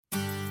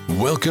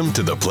Welcome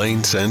to the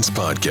Plain Sense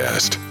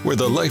Podcast, where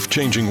the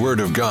life-changing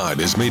Word of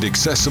God is made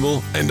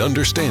accessible and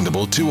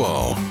understandable to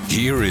all.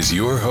 Here is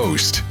your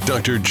host,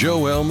 Dr.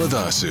 Joel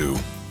Madasu.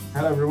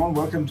 Hello, everyone.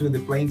 Welcome to the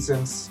Plain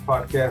Sense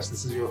Podcast.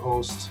 This is your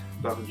host,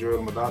 Dr.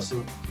 Joel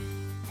Madasu.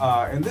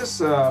 In this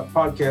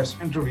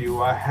podcast interview,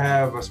 I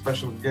have a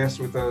special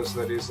guest with us,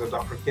 that is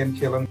Dr.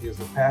 Killen. He is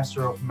the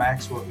pastor of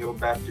Maxwell Hill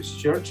Baptist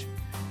Church.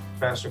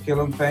 Pastor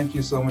Killen, thank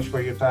you so much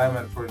for your time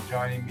and for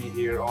joining me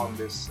here on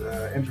this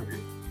interview.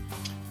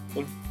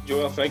 Well,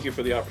 Joel, thank you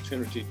for the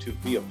opportunity to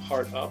be a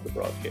part of the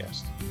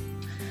broadcast.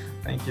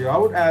 Thank you. I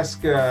would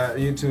ask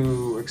you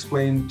to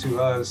explain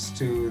to us,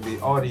 to the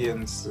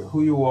audience,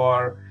 who you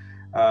are,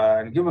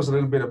 and give us a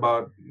little bit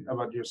about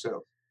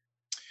yourself.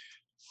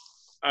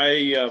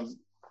 Going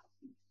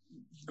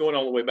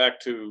all the way back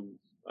to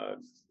my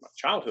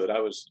childhood,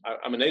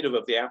 I'm a native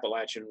of the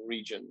Appalachian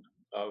region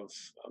of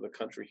the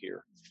country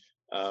here.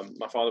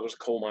 My father was a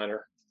coal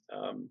miner,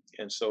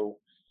 and so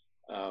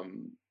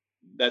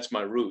that's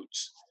my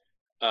roots.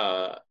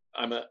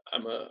 I'm an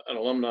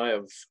alumni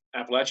of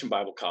Appalachian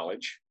Bible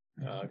College.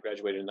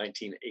 Graduated in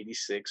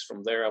 1986.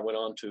 From there, I went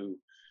on to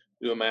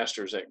do a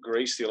master's at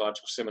Grace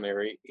Theological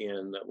Seminary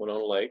in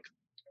Winona Lake,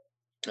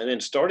 and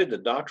then started the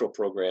doctoral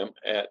program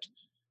at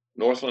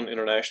Northland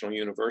International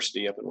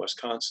University up in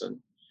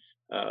Wisconsin,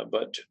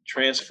 but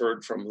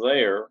transferred from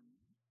there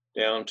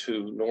down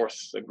to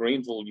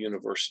Greenville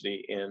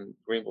University in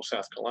Greenville,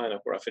 South Carolina,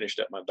 where I finished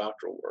up my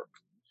doctoral work.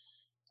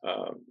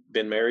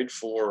 Been married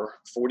for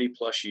 40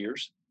 plus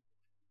years.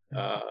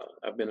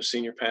 I've been a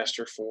senior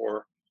pastor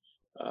for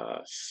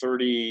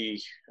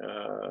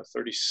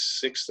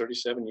 36,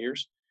 37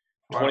 years.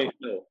 Wow. 20,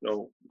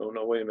 no,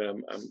 wait a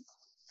minute.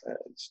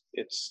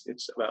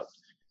 It's about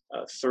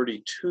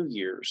 32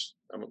 years.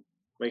 I'm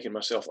making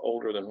myself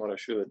older than what I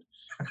should.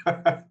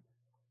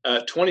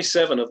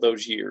 27 of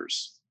those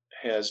years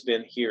has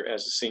been here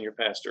as a senior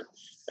pastor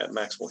at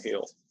Maxwell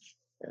Hill.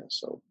 And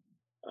so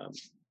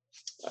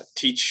I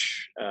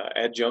teach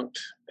adjunct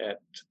at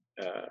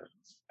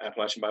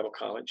Appalachian Bible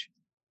College,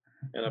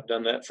 and I've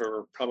done that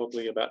for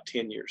probably about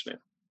 10 years now.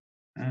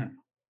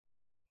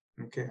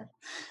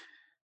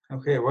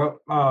 Okay. Well,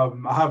 I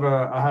have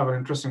an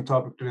interesting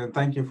topic today, and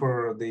thank you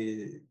for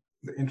the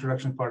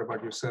introduction part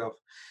about yourself.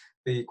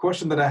 The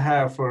question that I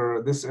have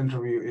for this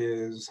interview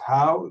is,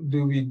 how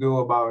do we go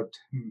about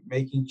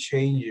making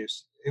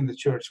changes in the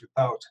church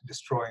without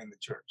destroying the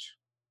church?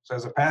 So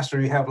as a pastor,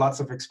 you have lots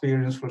of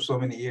experience for so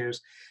many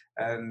years,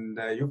 and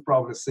you've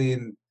probably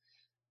seen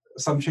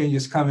some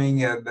changes coming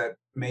that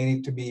may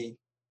need to be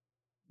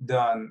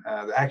done,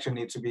 the action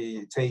needs to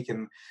be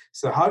taken.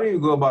 So how do you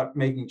go about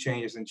making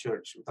changes in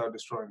church without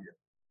destroying it?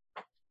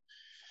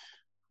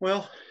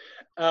 Well,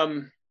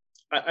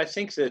 I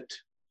think that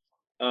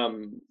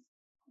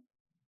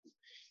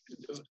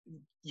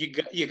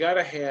you got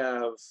to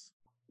have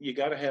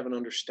an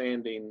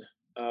understanding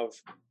of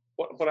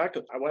what I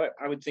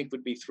would think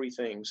would be three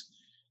things.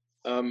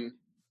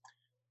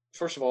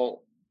 First of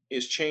all,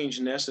 is change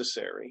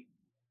necessary?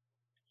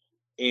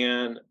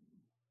 And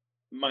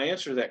my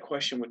answer to that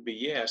question would be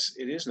yes,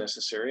 it is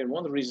necessary. And one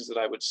of the reasons that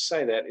I would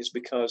say that is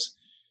because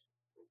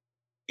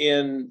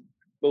in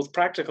both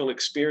practical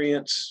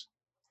experience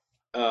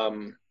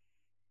and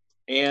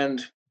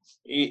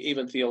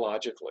even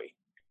theologically,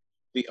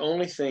 the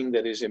only thing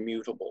that is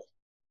immutable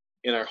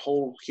in our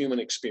whole human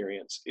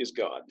experience is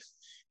God.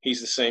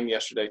 He's the same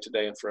yesterday,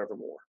 today, and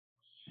forevermore.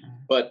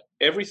 But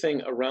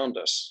everything around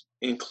us,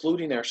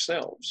 including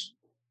ourselves,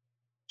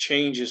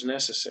 change is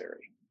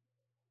necessary.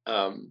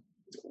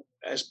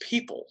 As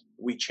people,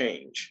 we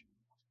change.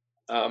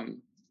 I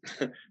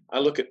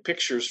look at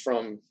pictures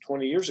from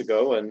 20 years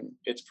ago, and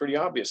it's pretty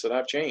obvious that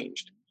I've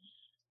changed.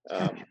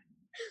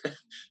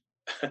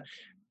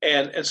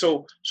 And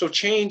so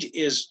change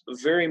is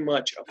very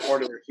much a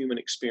part of our human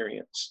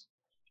experience.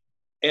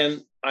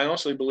 And I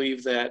honestly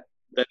believe that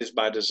is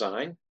by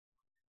design,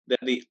 that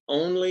the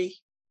only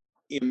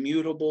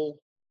immutable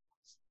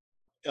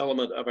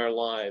element of our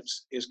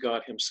lives is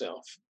God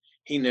himself.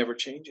 He never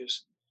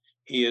changes.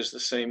 He is the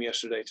same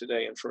yesterday,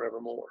 today, and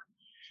forevermore.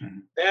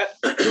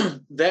 Mm-hmm.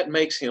 That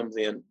makes him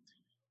then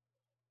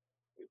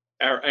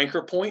our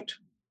anchor point.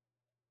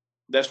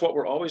 That's what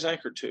we're always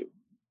anchored to.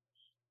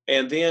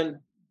 And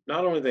then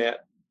not only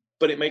that,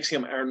 but it makes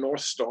him our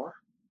North Star.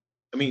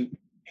 I mean,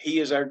 he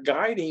is our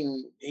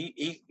guiding.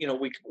 We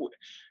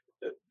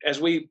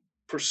as we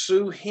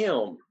pursue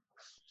him,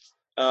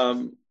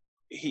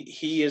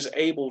 he is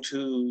able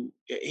to.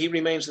 He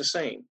remains the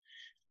same,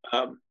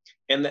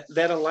 and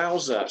that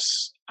allows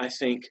us, I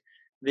think,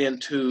 then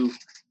to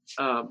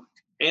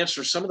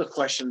answer some of the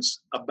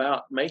questions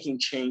about making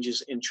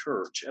changes in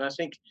church. And I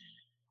think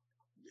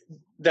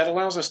that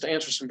allows us to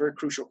answer some very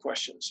crucial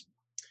questions.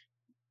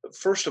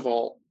 First of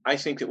all, I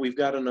think that we've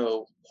got to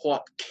know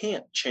what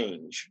can't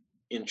change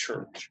in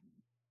church.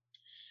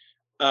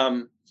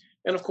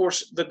 And of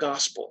course, the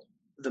gospel,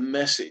 the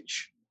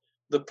message,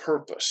 the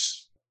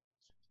purpose,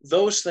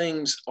 those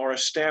things are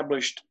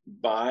established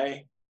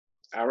by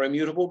our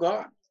immutable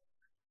God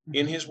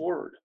in his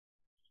word.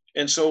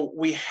 And so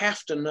we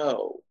have to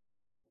know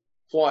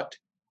what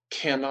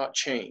cannot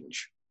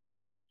change.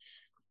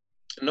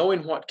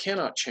 Knowing what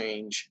cannot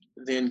change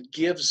then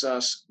gives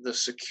us the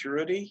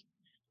security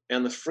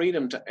and the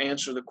freedom to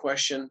answer the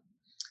question,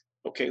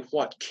 okay,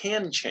 what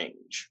can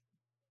change?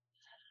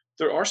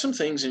 There are some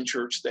things in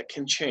church that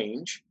can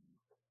change,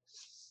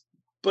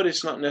 but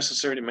it's not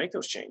necessary to make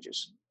those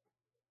changes.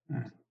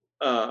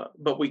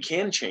 But we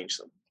can change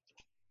them.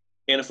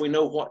 And if we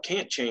know what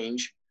can't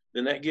change,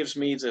 then that gives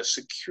me the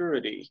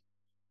security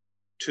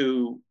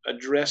to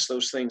address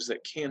those things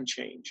that can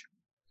change.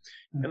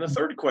 And the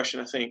third question,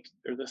 I think,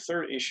 or the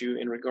third issue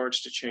in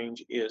regards to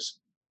change is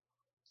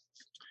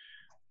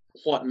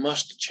what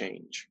must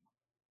change.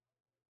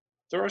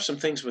 There are some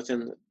things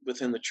within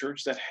the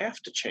church that have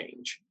to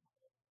change.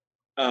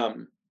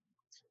 For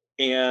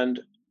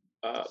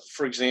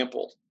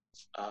example,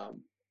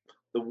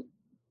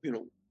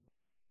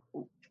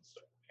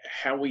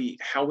 how we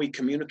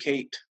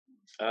communicate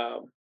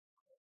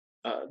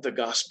the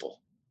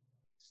gospel,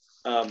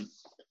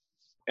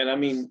 and I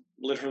mean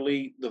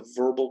literally the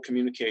verbal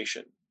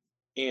communication.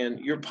 And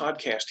your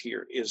podcast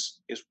here is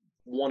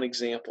one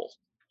example.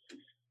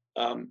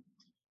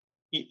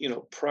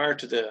 Prior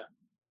to the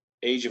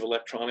age of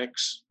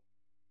electronics,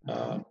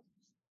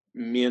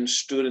 men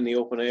stood in the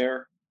open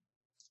air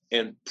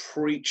and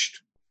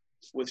preached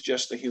with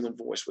just the human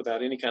voice,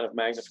 without any kind of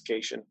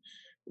magnification,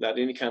 without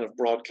any kind of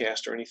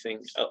broadcast or anything,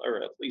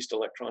 or at least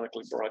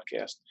electronically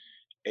broadcast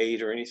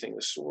aid or anything of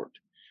the sort.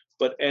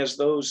 But as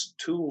those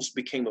tools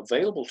became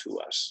available to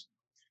us,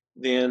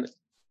 then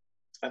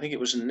I think it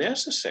was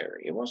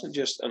necessary. It wasn't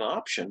just an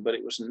option, but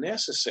it was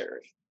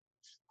necessary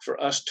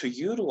for us to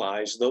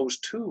utilize those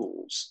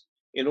tools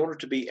in order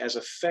to be as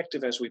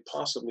effective as we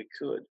possibly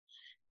could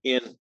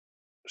in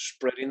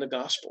spreading the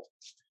gospel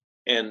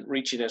and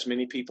reaching as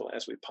many people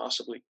as we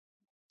possibly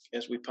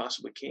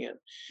can.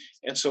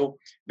 And so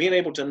being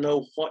able to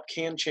know what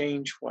can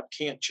change, what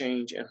can't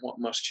change, and what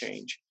must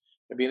change,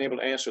 and being able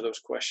to answer those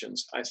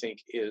questions, I think,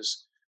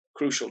 is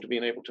crucial to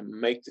being able to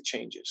make the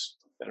changes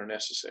that are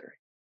necessary.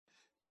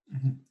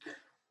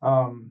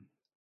 Well,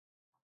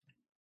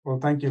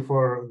 thank you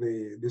for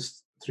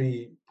these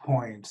 3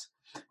 points.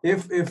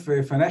 If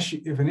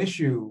an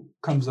issue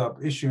comes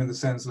up, issue in the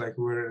sense like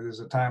where there's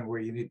a time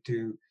where you need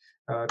to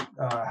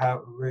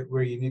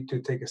where you need to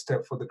take a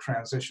step for the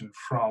transition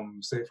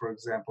from, say, for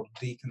example,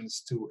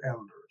 deacons to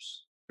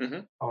elders,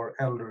 or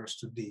elders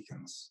to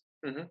deacons.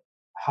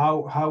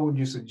 How would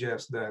you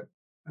suggest that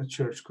a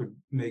church could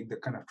make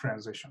that kind of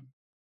transition?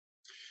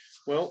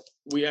 Well,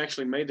 we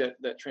actually made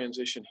that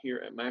transition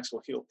here at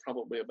Maxwell Hill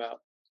probably about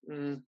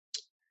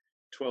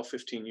 12,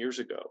 15 years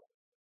ago.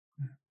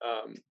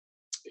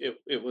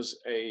 It was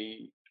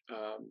the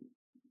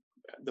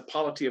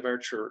polity of our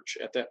church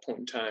at that point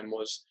in time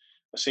was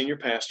a senior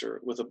pastor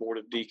with a board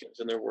of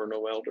deacons, and there were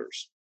no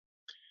elders.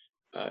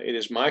 It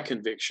is my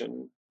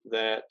conviction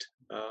that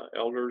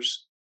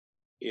elders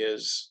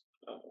is,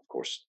 of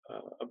course,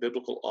 a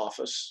biblical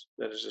office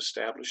that is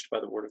established by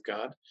the Word of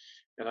God.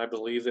 And I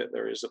believe that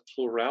there is a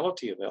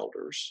plurality of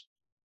elders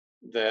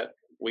that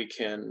we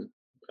can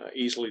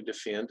easily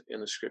defend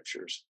in the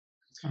scriptures.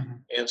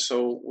 And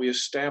so we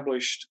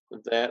established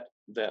that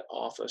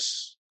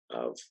office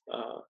of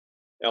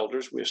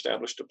elders. We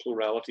established a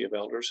plurality of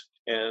elders,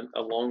 and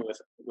along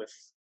with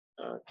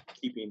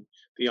keeping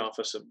the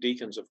office of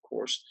deacons, of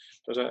course,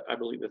 because I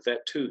believe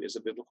that too is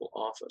a biblical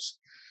office,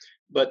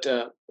 but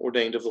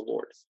ordained of the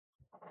Lord.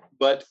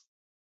 But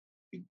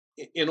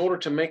in order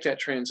to make that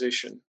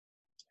transition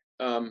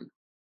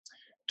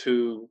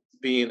to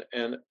being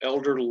an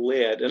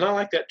elder-led, and I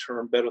like that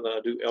term better than I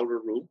do elder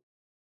rule.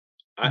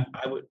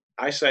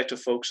 I say to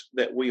folks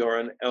that we are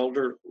an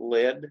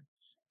elder-led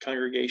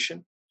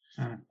congregation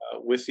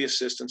with the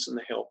assistance and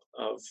the help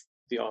of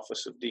the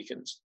office of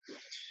deacons.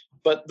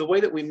 But the way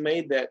that we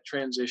made that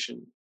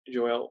transition,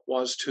 Joel,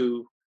 was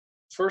to,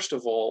 first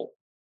of all,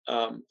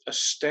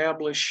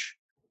 establish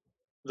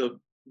the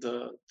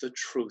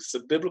truth,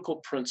 the biblical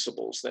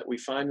principles that we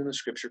find in the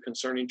scripture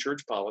concerning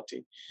church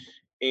polity.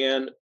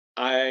 And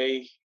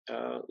I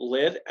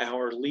led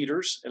our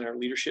leaders and our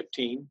leadership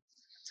team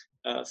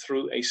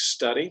through a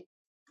study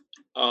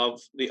of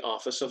the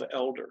office of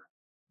elder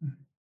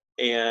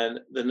and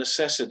the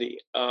necessity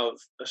of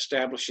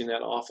establishing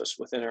that office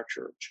within our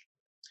church,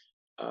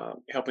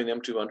 helping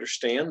them to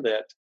understand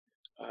that,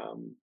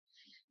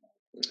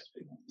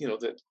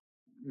 that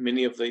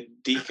many of the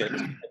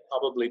deacons had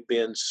probably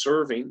been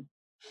serving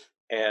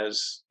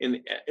as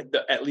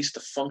at least the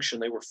function,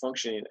 they were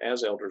functioning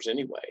as elders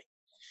anyway.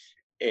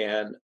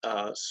 And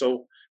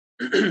so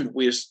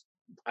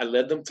I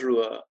led them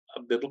through a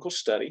biblical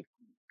study,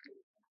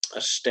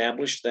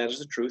 established that as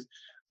the truth,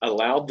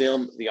 allowed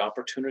them the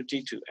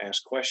opportunity to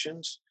ask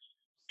questions,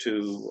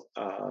 to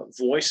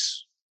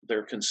voice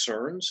their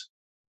concerns,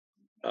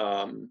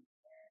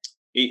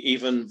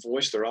 even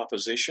voice their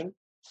opposition,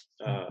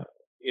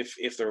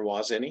 if there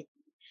was any.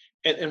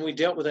 And we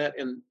dealt with that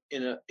in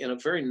a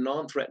very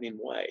non-threatening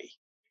way.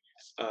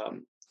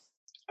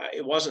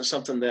 It wasn't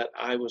something that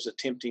I was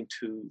attempting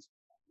to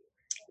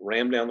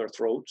ram down their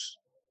throats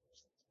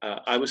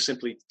I was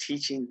simply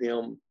teaching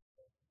them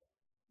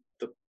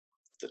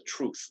the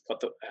truth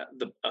of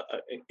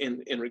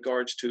in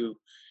regards to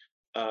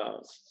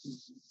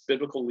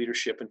biblical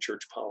leadership and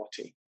church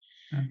polity.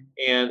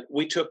 And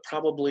we took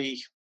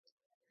probably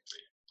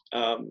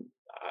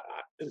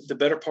the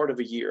better part of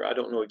a year. I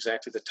don't know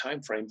exactly the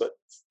time frame, but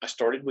I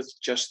started with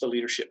just the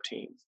leadership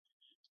team,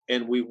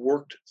 and we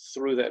worked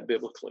through that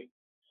biblically.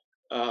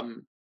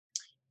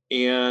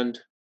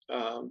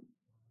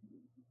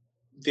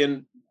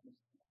 Then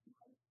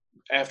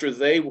after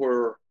they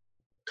were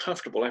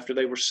comfortable, after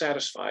they were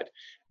satisfied,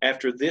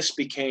 after this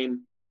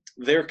became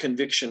their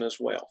conviction as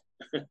well,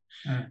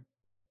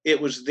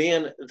 it was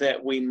then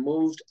that we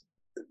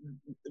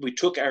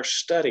took our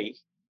study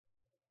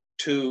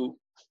to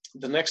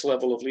the next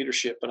level of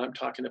leadership. And I'm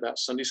talking about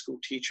Sunday school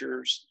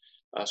teachers,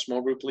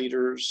 small group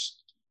leaders,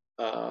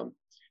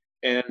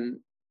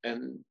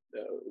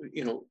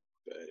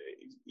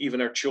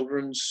 even our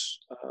children's,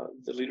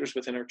 the leaders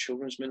within our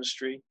children's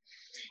ministry.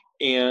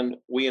 And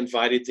we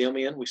invited them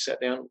in. We sat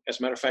down. As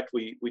a matter of fact,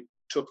 we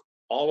took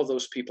all of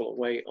those people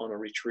away on a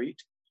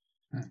retreat,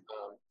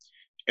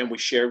 and we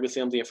shared with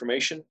them the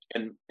information.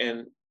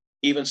 And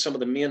even some of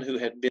the men who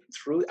had been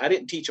through, I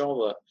didn't teach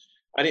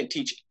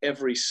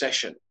every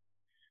session.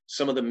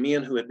 Some of the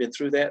men who had been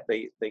through that,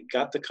 they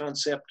got the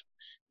concept.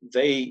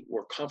 They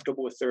were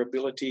comfortable with their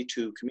ability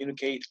to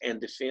communicate and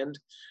defend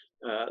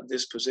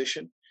this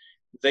position.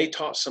 They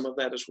taught some of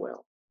that as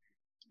well.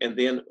 And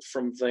then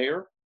from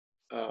there,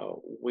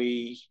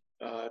 we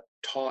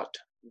taught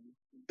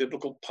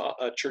biblical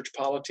church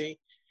polity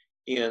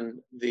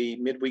in the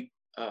midweek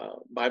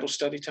Bible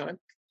study time.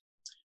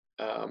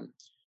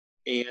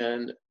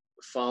 And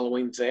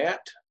following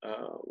that,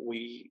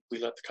 we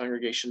let the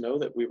congregation know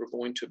that we were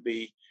going to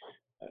be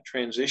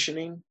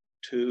transitioning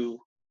to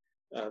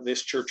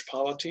this church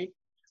polity,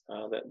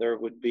 that there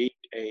would be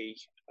a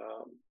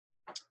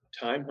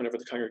time whenever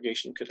the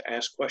congregation could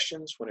ask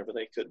questions, whenever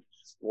they could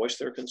voice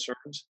their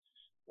concerns.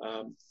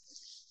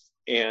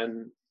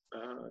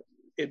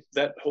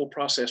 That whole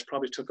process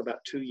probably took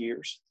about 2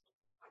 years.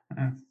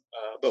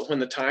 But when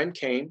the time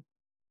came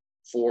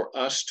for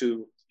us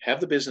to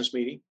have the business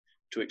meeting,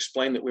 to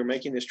explain that we're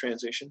making this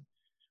transition,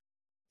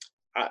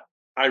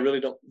 I really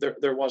don't,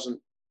 there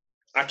wasn't,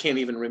 I can't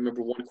even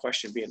remember one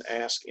question being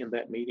asked in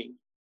that meeting.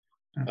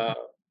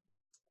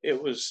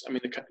 It was, I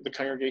mean, the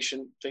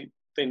congregation,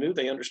 they knew,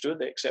 they understood,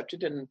 they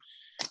accepted, and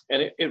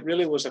it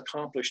really was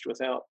accomplished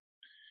without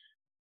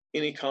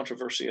any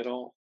controversy at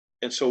all.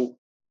 And so,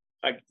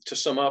 to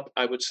sum up,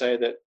 I would say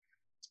that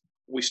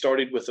we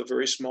started with a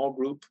very small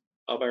group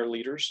of our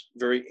leaders,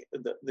 the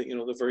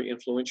very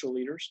influential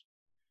leaders.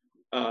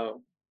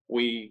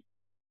 We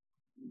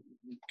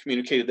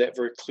communicated that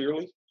very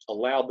clearly,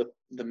 allowed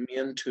the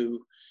men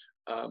to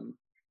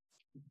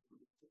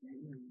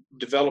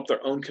develop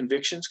their own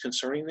convictions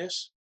concerning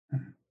this,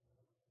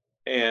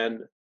 and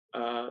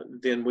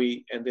then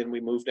we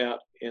moved out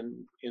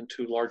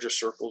into larger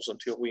circles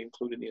until we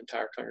included the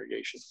entire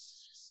congregation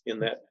in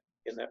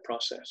that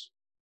process.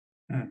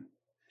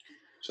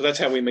 So that's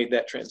how we made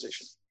that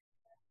transition.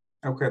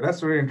 Okay, that's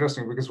very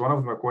interesting, because one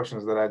of my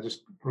questions that I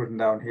just written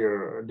down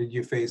here, did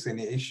you face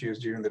any issues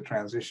during the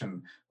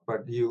transition?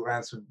 But you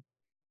answered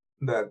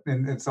that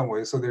in some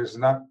ways. So there's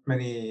not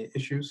many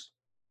issues?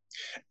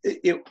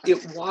 It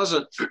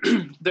wasn't.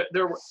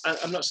 There were,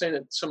 I'm not saying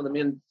that some of the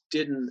men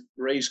didn't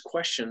raise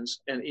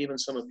questions and even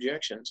some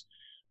objections,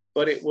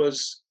 but it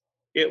was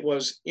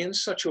in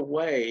such a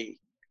way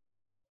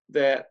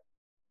that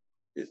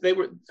they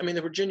were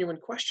genuine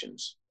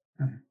questions.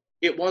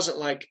 It wasn't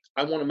like,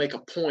 I want to make a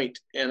point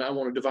and I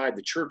want to divide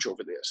the church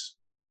over this.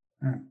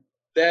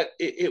 That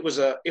it was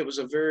a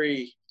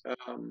very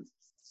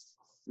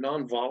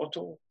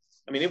non-volatile.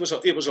 I mean, it was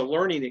a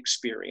learning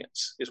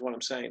experience, is what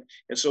I'm saying.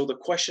 And so the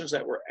questions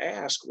that were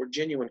asked were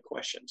genuine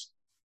questions,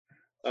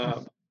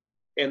 and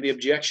the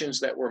objections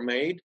that were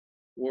made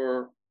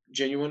were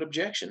genuine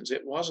objections.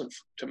 It wasn't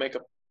to make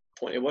a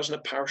point. It wasn't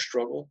a power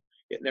struggle.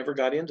 It never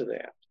got into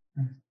that.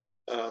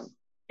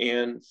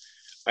 And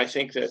I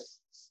think that,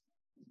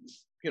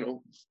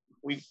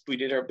 we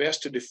did our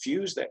best to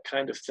diffuse that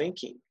kind of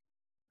thinking.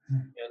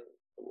 And,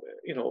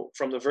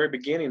 from the very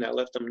beginning, I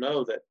let them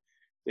know that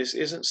this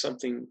isn't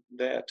something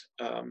that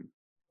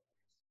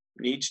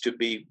needs to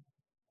be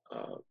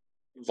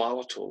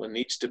volatile and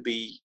needs to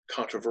be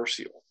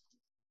controversial,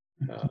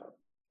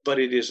 but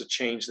it is a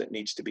change that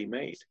needs to be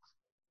made.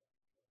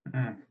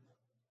 And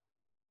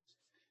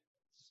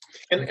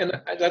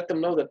I let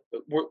them know that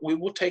we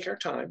will take our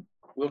time.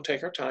 We'll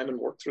take our time and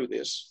work through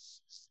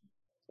this.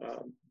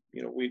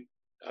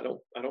 I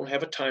don't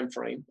have a time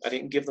frame. I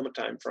didn't give them a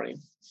time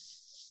frame.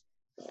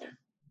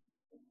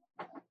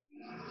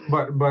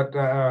 But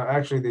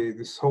actually,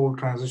 this whole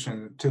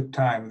transition took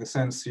time, in the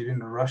sense you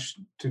didn't rush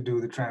to do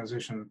the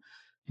transition,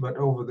 but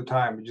over the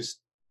time it just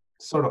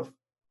sort of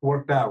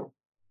worked out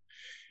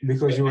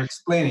because you were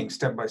explaining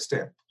step by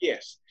step.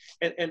 Yes,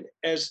 and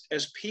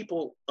as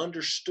people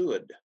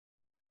understood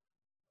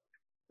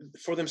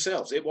for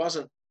themselves, it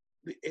wasn't.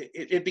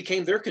 It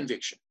became their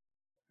conviction.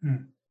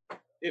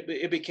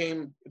 it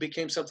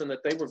became something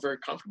that they were very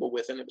comfortable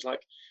with, and it was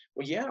like,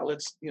 well, yeah,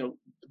 let's,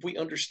 we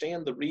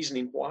understand the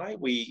reasoning why,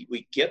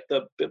 we get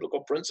the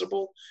biblical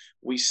principle,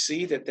 we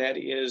see that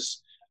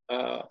is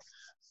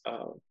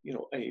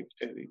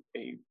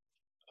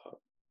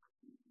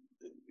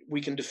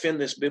we can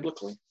defend this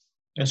biblically.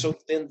 And so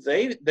then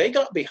they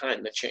got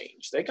behind the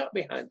change. They got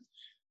behind,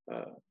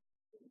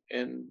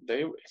 and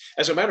they,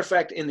 as a matter of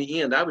fact, in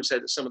the end, I would say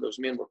that some of those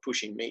men were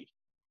pushing me.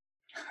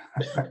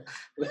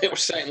 They were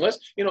saying, let's,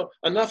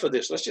 enough of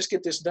this. Let's just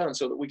get this done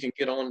so that we can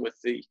get on with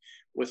the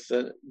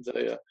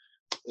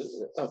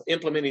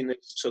implementing this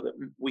so that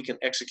we can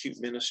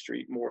execute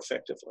ministry more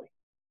effectively.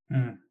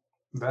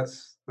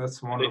 That's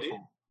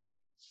wonderful.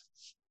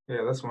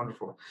 Yeah, that's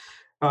wonderful.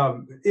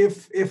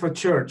 If a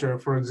church, or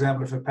for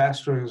example, if a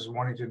pastor is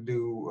wanting to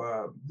do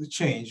the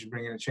change,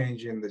 bringing a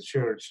change in the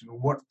church,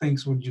 what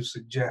things would you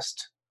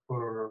suggest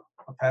for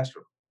a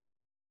pastor?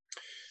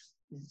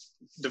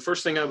 The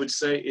first thing I would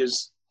say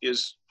is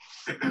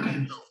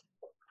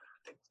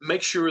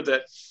make sure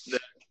that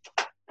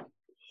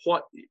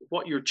what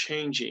you're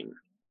changing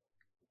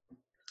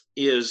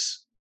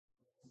is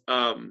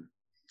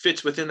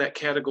fits within that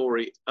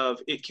category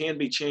of it can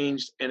be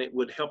changed, and it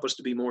would help us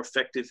to be more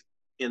effective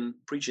in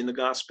preaching the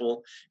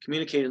gospel,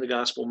 communicating the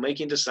gospel,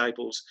 making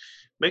disciples.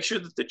 Make sure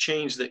that the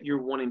change that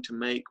you're wanting to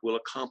make will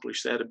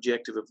accomplish that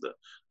objective of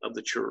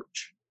the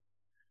church.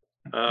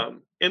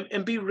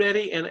 And be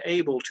ready and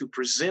able to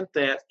present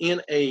that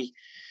in a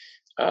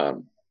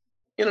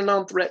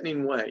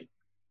non-threatening way.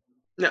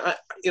 Now,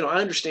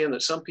 I understand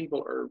that some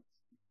people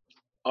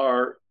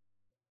are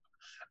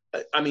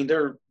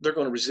they're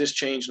going to resist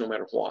change no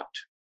matter what.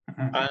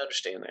 I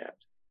understand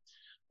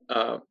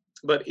that.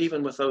 But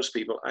even with those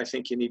people, I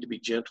think you need to be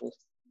gentle.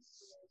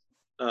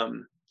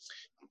 And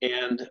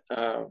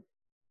I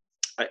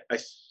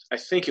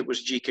think it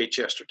was G.K.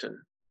 Chesterton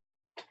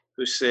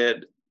who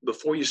said,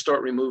 before you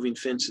start removing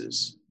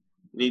fences,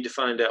 you need to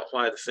find out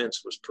why the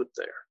fence was put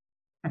there.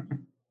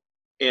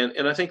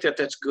 And I think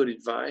that's good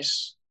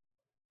advice.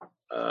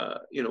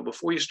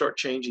 Before you start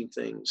changing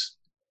things,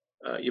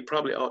 you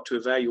probably ought to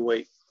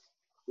evaluate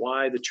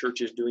why the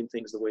church is doing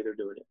things the way they're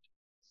doing it.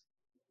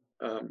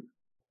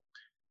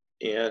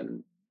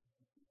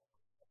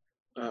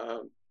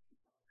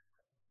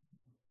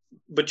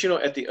 But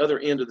at the other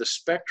end of the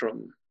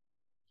spectrum,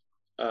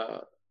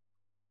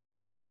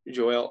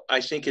 Joel,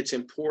 I think it's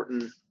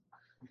important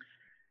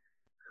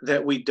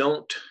that we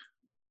don't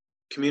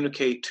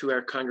communicate to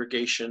our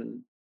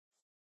congregation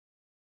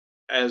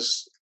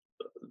as,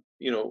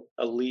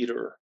 a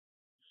leader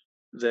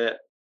that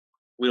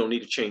we don't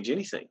need to change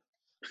anything.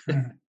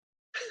 I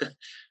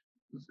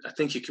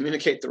think you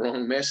communicate the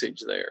wrong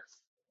message there.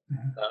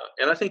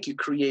 And I think you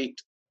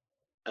create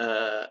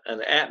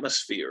an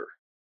atmosphere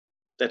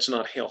that's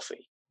not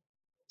healthy.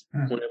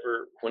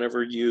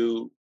 Whenever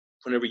you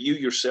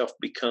yourself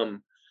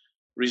become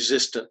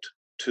resistant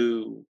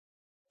to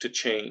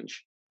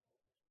change.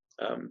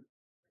 And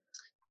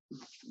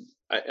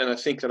I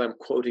think that I'm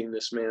quoting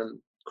this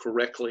man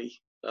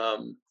correctly.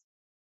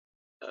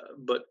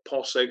 But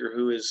Paul Sager,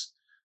 who is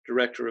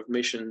director of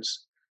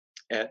missions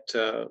at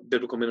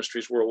Biblical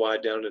Ministries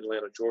Worldwide down in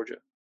Atlanta, Georgia,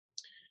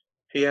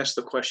 he asked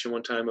the question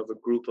one time of a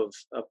group of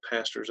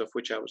pastors of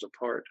which I was a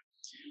part.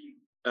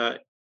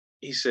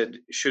 He said,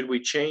 should we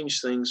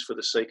change things for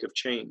the sake of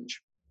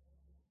change?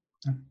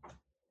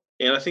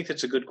 And I think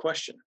that's a good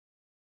question.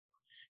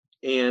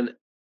 And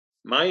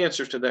my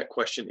answer to that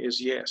question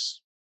is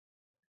yes.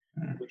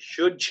 We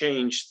should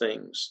change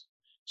things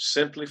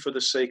simply for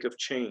the sake of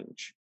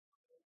change.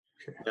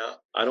 Okay. Now,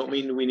 I don't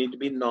mean we need to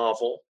be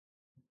novel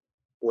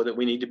or that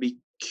we need to be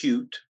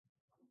cute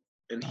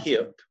and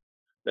hip.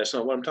 That's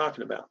not what I'm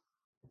talking about.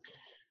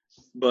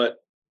 But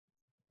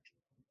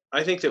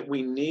I think that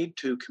we need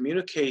to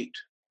communicate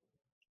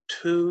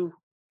to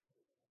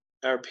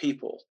our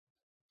people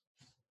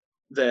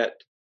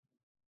that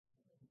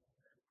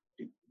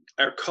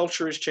our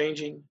culture is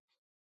changing,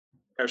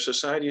 our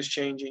society is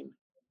changing,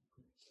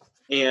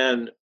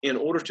 and in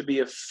order to be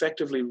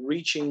effectively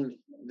reaching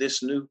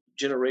this new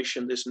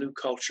generation, this new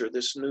culture,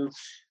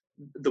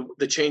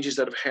 the changes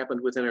that have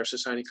happened within our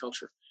society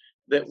culture,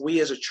 that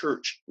we as a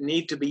church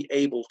need to be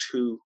able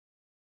to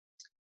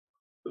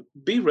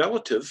be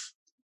relative,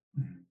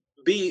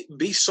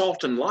 be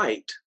salt and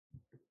light.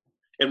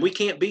 And we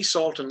can't be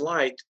salt and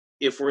light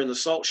if we're in the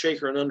salt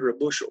shaker and under a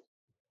bushel.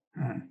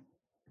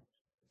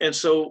 And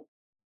so,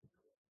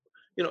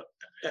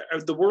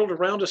 the world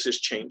around us is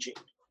changing.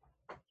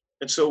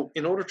 And so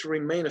in order to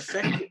remain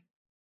effective,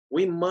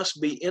 we must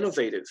be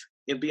innovative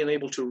in being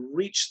able to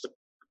reach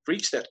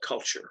that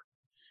culture.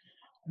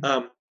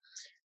 And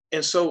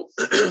so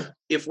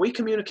if we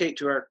communicate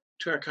to our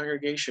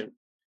congregation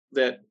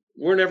that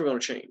we're never going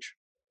to change,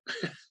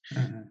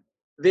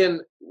 then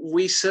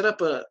we set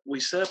up a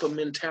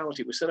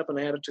mentality, we set up an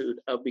attitude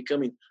of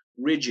becoming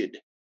rigid,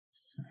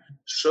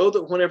 so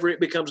that whenever it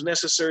becomes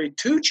necessary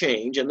to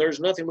change and there's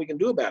nothing we can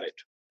do about it,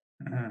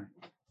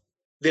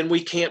 then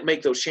we can't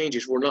make those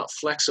changes. We're not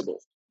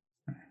flexible.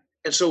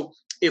 And so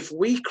if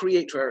we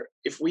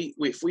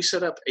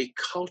set up a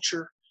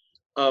culture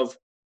of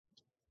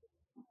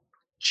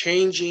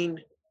changing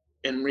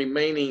and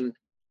remaining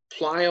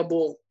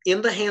pliable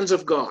in the hands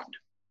of God,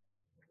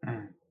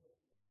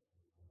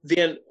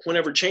 then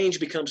whenever change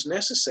becomes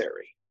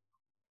necessary,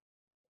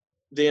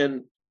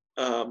 then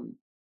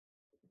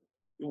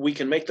we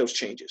can make those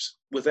changes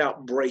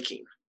without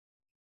breaking.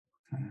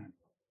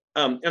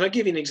 And I'll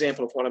give you an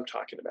example of what I'm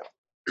talking about.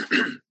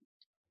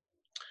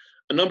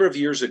 A number of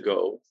years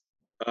ago,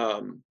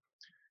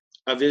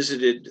 I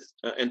visited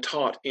and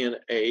taught in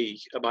a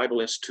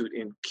Bible institute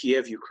in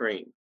Kiev,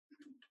 Ukraine.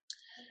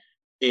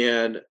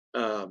 And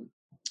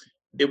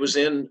it was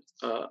in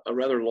a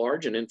rather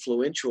large and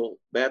influential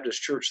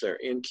Baptist church there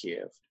in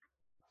Kiev.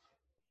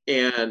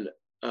 And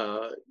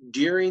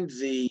during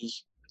the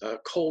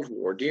Cold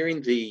War,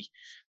 during the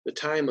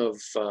time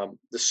of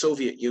the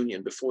Soviet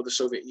Union, before the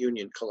Soviet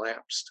Union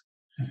collapsed,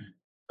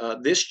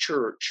 this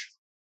church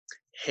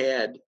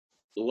had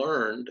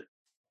learned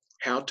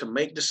how to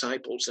make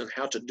disciples and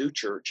how to do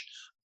church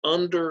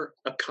under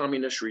a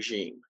communist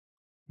regime.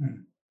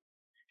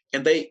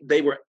 And they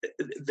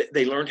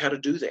learned how to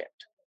do that.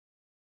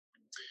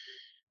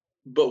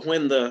 But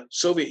when the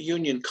Soviet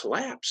Union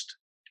collapsed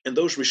and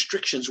those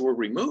restrictions were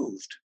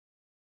removed,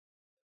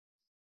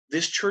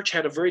 this church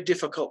had a very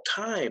difficult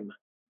time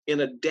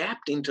in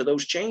adapting to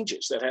those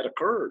changes that had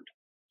occurred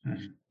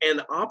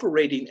and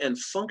operating and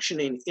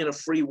functioning in a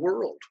free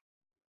world.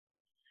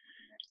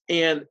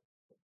 And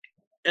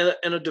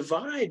a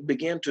divide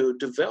began to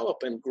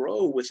develop and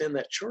grow within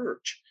that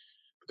church,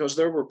 because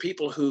there were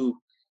people who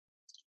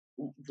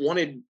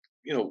wanted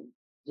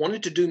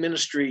to do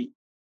ministry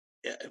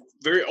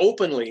very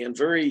openly and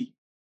very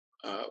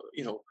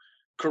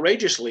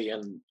courageously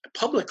and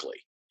publicly,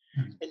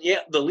 and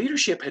yet the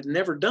leadership had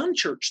never done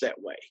church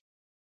that way,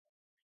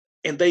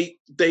 and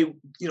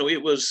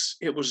it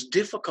was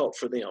difficult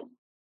for them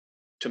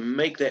to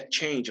make that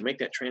change and make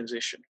that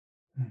transition.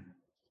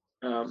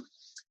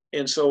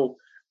 And so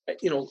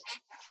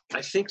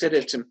I think that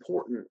it's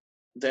important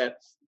that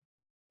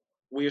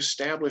we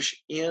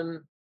establish in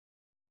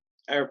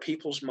our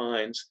people's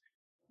minds,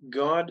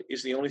 God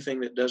is the only thing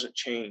that doesn't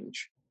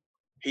change.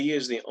 He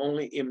is the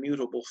only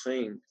immutable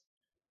thing.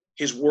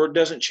 His word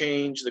doesn't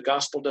change, the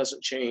gospel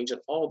doesn't change,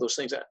 and all of those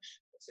things.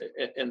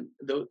 And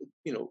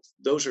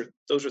those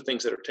are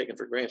things that are taken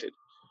for granted.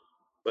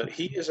 But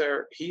he is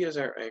our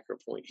anchor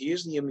point. He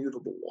is the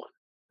immutable one.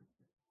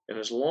 And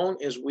as long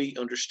as we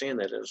understand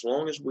that, as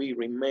long as we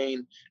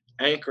remain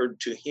anchored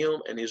to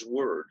him and his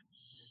word,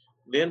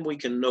 then we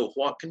can know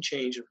what can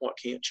change and what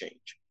can't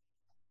change.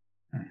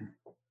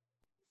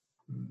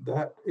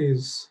 That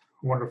is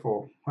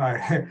wonderful.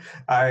 I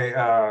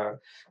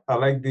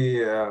like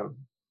the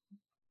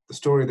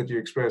story that you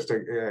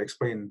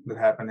explained that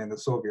happened in the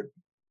Soviet.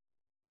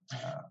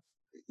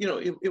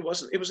 It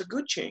was a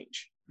good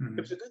change. It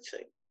was a good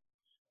thing.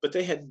 But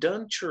they had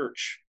done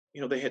church.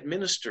 They had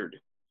ministered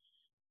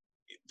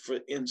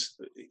in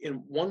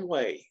one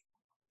way,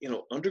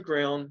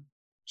 underground,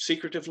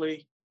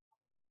 secretively,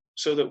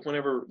 so that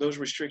whenever those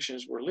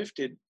restrictions were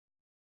lifted,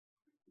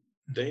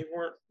 they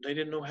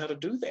didn't know how to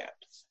do that.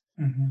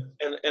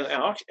 And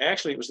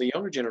actually, it was the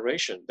younger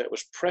generation that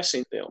was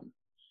pressing them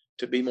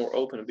to be more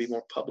open and be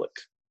more public.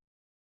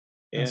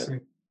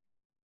 And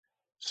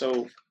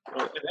so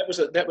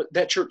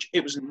that church,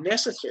 it was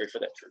necessary for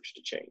that church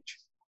to change.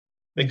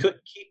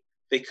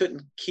 They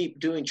couldn't keep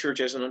doing church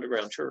as an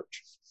underground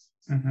church.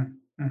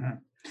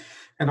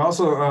 And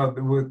also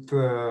with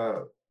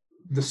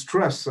the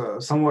stress,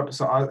 somewhat.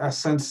 So I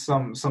sense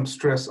some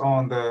stress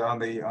on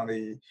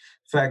the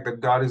fact that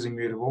God is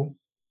immutable.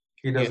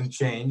 He doesn't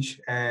change,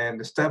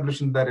 and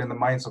establishing that in the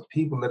minds of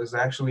people, that is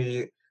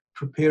actually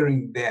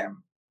preparing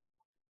them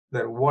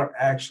that what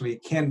actually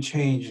can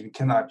change and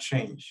cannot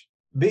change.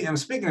 I'm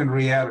speaking in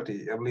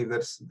reality. I believe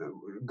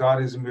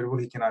God is immutable.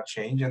 He cannot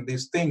change, and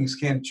these things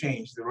can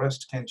change. The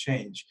rest can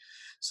change.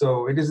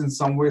 So it is in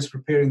some ways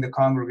preparing the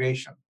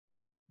congregation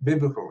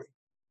biblically.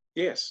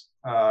 Yes.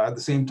 At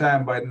the same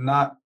time, by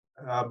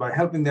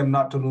helping them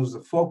not to lose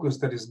the focus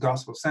that is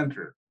gospel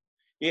centered.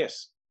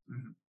 Yes.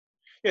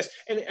 Yes,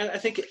 and I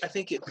think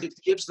it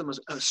gives them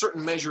a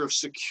certain measure of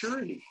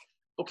security.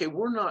 Okay,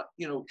 we're not,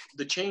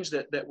 the change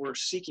that we're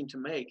seeking to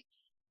make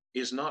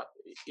is not,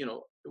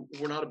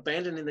 we're not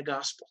abandoning the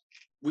gospel.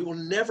 We will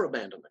never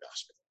abandon the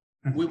gospel.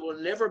 We will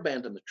never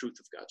abandon the truth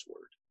of God's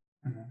word.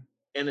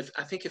 And if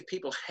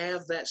people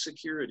have that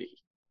security,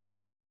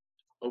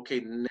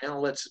 okay, now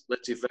let's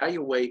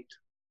evaluate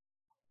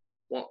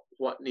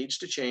what needs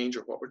to change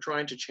or what we're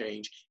trying to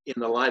change in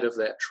the light of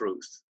that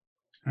truth.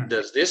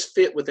 Does this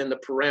fit within the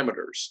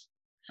parameters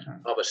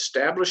of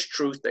established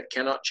truth that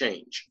cannot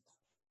change?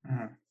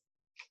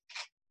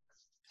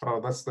 Oh,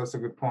 that's a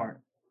good point.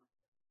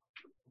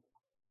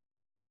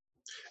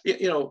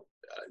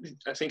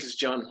 I think it's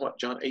John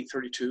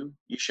 8:32.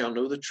 You shall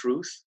know the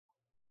truth,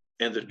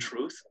 and the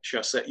truth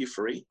shall set you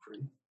free.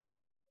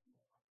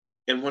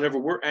 And whenever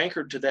we're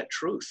anchored to that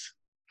truth,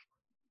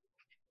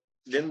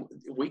 then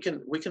we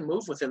can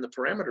move within the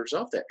parameters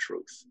of that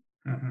truth.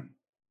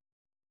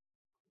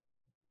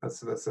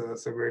 That's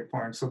a great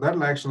point. So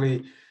that'll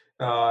actually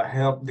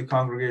help the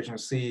congregation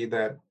see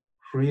that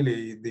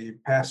really the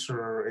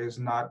pastor is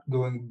not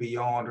going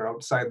beyond or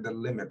outside the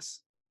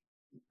limits,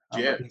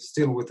 Yeah. but he's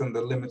still within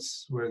the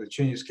limits where the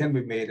changes can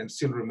be made and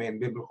still remain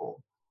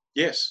biblical.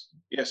 Yes.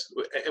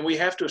 And we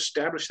have to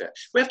establish that.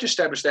 We have to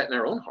establish that in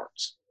our own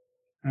hearts.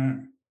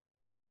 Mm.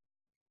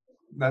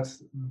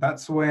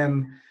 That's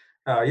when,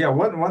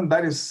 when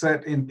that is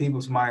set in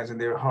people's minds and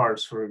their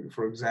hearts,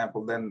 for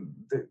example, then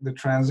the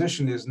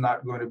transition is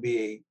not going to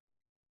be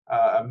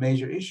a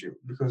major issue,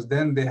 because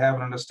then they have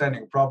an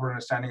proper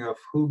understanding of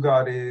who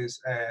God is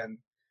and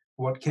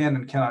what can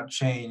and cannot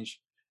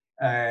change,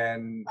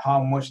 and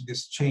how much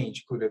this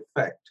change could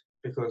affect.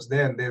 Because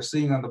then they're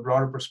seeing on the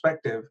broader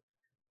perspective,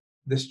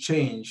 this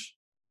change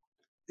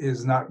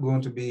is not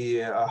going to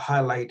be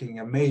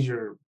highlighting a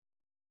major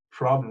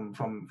problem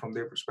from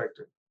their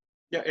perspective.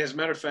 Yeah, as a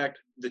matter of fact,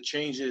 the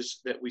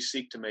changes that we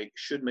seek to make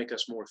should make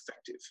us more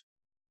effective.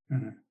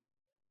 Mm-hmm.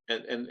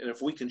 And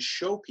if we can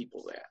show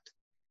people that,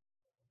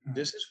 Mm-hmm.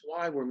 this is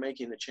why we're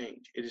making the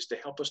change. It is to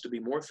help us to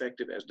be more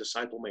effective as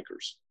disciple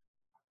makers.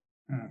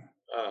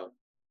 Mm-hmm.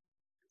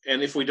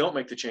 And if we don't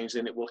make the change,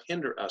 then it will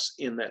hinder us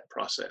in that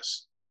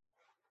process.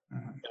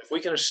 Mm-hmm. And if we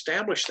can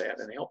establish that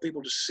and help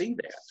people to see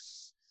that,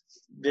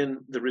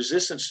 then the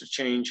resistance to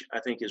change,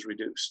 I think, is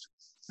reduced.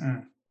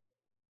 Mm.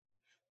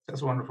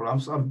 That's wonderful.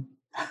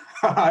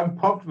 I'm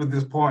pumped with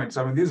these points.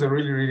 I mean, these are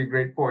really, really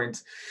great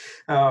points.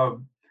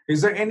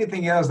 Is there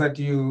anything else that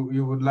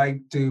you would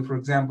like to, for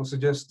example,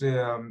 suggest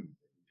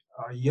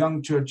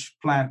young church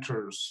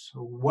planters?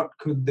 What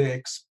could they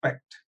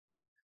expect?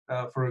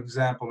 For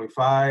example, if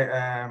I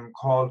am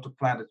called to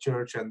plant a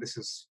church, and this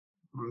is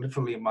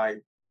literally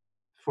my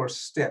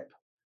first step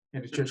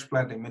into church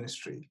planting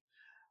ministry,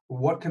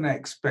 what can I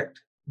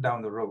expect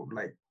down the road?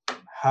 Like,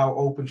 how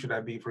open should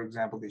I be, for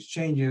example, these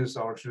changes,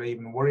 or should I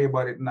even worry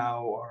about it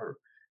now, or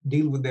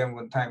deal with them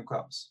when time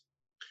comes?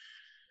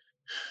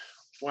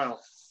 Wow.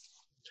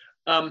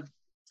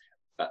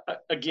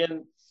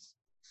 Again,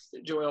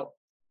 Joel,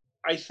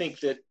 I think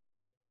that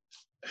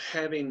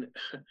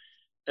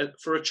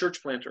for a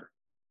church planter,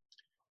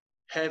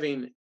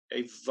 having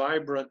a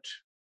vibrant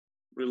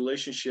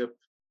relationship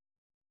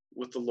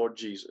with the Lord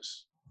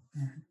Jesus,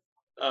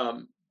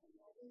 Mm-hmm.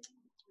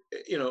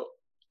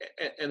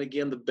 And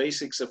again, the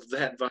basics of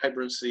that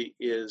vibrancy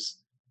is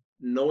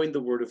knowing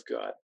the Word of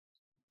God,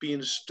 being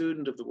a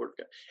student of the Word of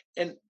God,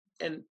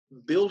 and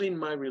building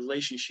my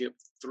relationship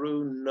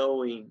through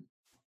knowing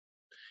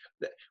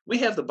that we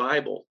have the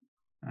Bible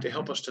to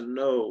help us to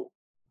know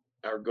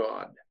our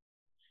God.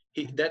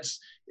 That's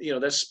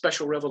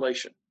special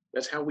revelation.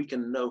 That's how we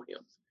can know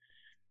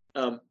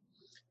Him.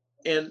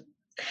 And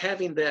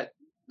having that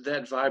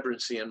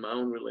vibrancy in my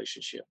own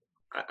relationship,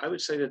 I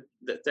would say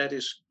that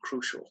is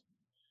crucial.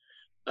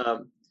 I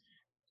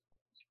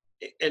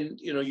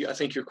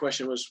think your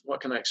question was, what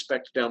can I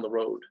expect down the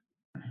road?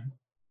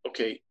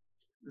 Okay,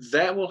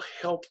 that will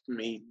help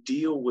me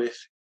deal with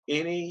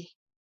any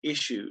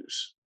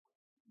issues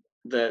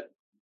that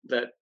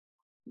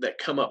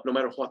come up, no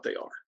matter what they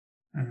are.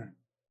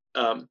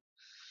 Mm-hmm.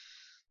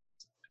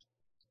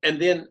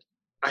 And then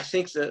I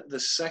think that the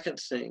second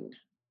thing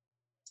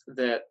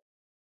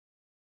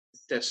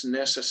that's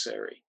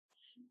necessary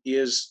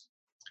is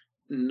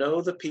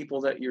know the people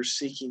that you're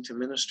seeking to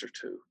minister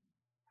to.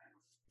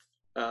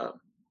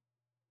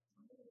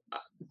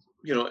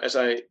 As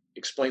I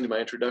explained in my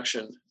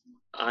introduction,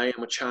 I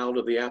am a child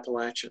of the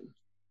Appalachian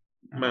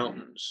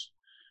Mountains.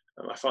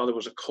 My father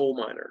was a coal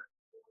miner.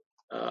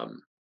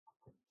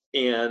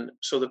 And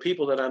so the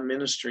people that I'm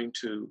ministering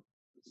to,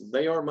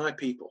 they are my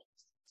people.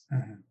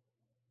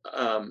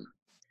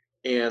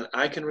 And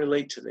I can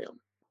relate to them.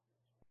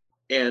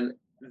 And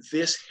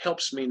this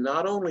helps me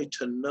not only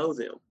to know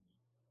them,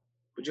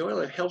 but Joel,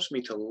 it helps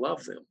me to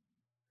love them.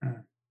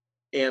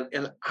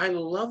 And I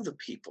love the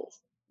people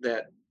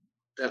that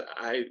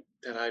I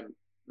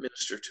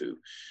minister to,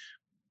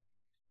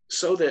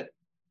 so that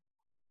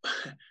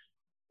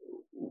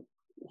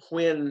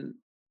when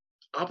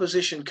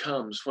opposition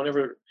comes,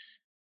 whenever,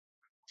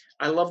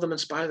 I love them in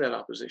spite of that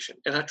opposition,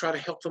 and I try to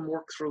help them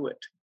work through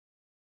it.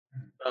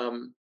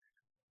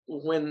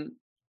 When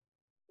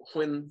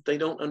they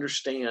don't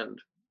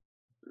understand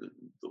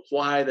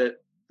why that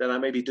I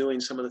may be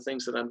doing some of the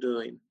things that I'm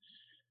doing,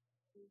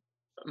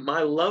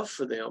 my love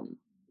for them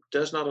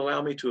does not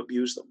allow me to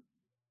abuse them.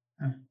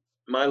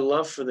 My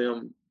love for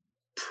them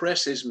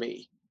presses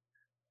me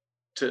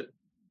to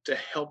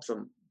help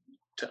them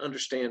to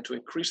understand, to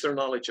increase their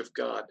knowledge of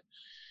God.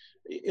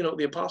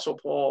 The Apostle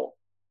Paul,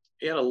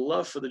 he had a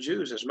love for the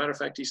Jews. As a matter of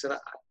fact, he said,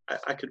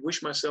 I could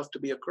wish myself to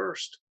be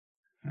accursed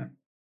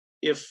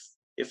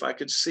if I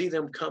could see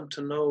them come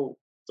to know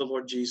the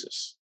Lord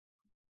Jesus.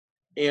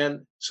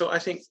 And so I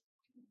think,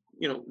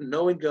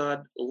 knowing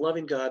God,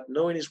 loving God,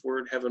 knowing His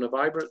Word, having a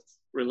vibrant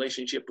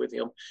relationship with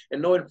Him,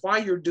 and knowing why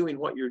you're doing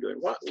what you're doing.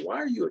 Why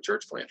are you a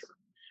church planter?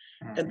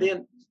 And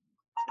then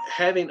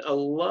having a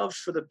love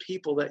for the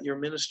people that you're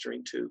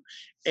ministering to,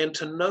 and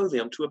to know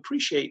them, to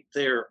appreciate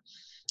their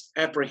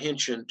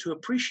apprehension, to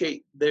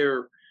appreciate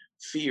their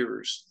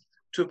fears,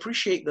 to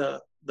appreciate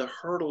the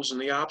hurdles and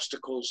the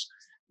obstacles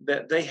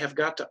that they have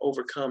got to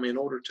overcome in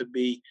order to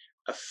be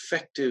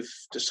effective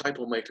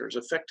disciple makers,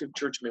 effective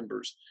church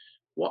members.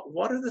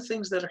 What are the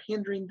things that are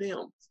hindering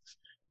them?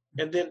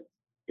 And then,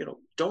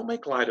 don't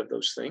make light of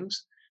those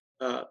things.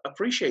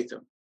 Appreciate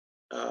them.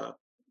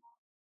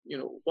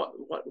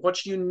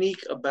 What's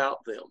unique about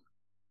them,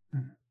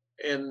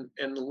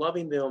 and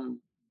loving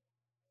them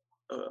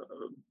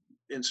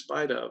in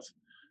spite of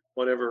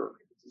whatever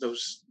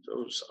those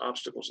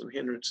obstacles and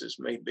hindrances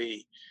may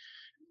be.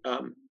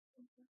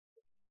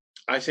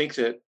 I think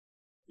that,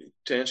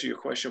 to answer your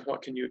question,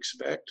 what can you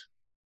expect?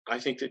 I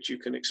think that you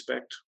can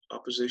expect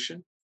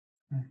opposition.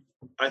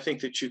 I think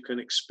that you can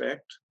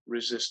expect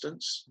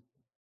resistance,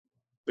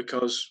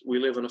 because we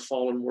live in a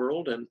fallen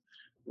world and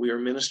we are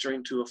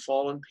ministering to a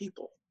fallen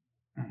people.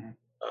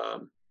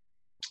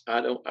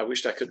 I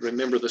wished I could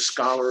remember the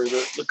scholar,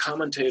 the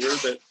commentator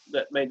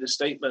that made the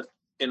statement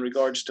in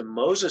regards to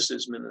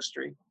Moses's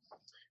ministry.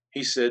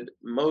 He said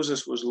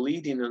Moses was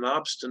leading an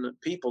obstinate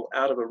people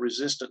out of a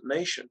resistant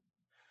nation.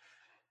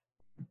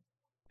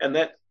 And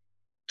that,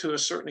 to a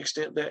certain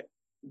extent,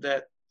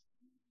 that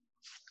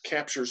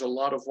captures a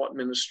lot of what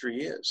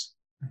ministry is.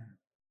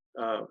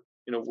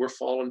 We're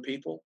fallen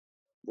people.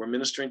 We're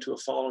ministering to a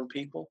fallen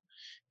people,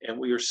 and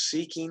we are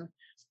seeking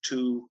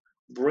to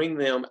bring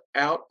them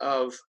out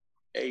of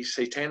a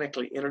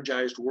satanically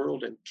energized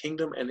world and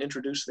kingdom and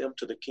introduce them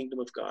to the kingdom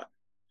of God.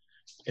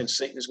 And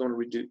Satan is going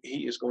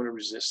to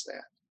resist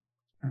that.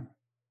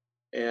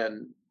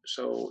 And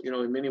so,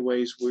 in many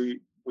ways, we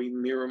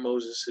mirror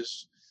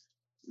Moses's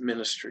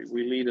ministry.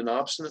 We lead an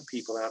obstinate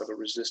people out of a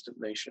resistant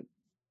nation.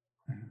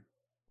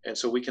 And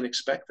so we can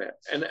expect that.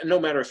 And no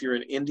matter if you're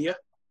in India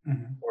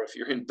or if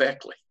you're in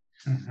Beckley,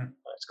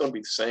 it's going to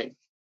be the same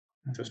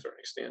to a certain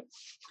extent.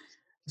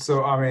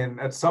 So,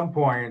 at some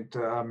point,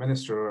 a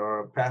minister or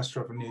a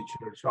pastor of a new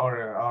church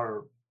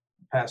or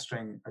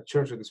pastoring a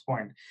church at this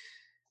point,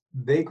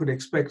 they could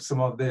expect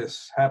some of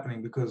this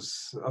happening,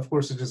 because, of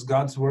course, it is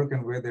God's work,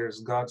 and where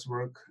there's God's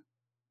work,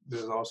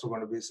 there's also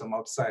going to be some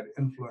outside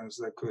influence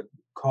that could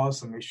cause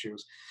some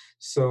issues.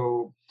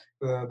 So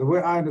the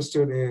way I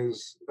understood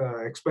is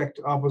expect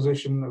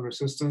opposition or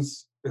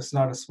resistance. It's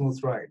not a smooth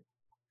ride.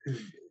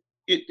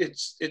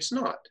 It's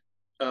not.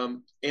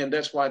 And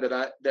that's why that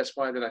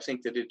I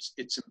think that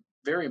it's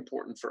very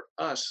important for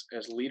us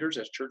as leaders,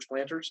 as church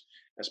planters,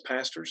 as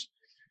pastors,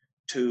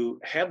 to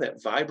have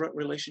that vibrant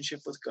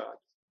relationship with God.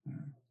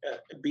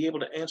 Be able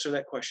to answer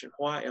that question: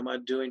 why am I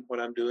doing what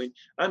I'm doing?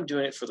 I'm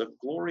doing it for the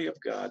glory of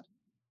God,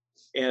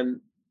 and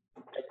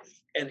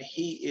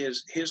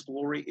His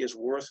glory is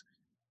worth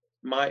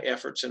my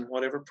efforts and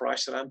whatever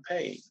price that I'm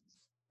paying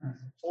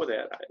for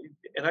that.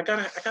 I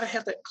gotta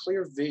have that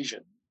clear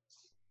vision.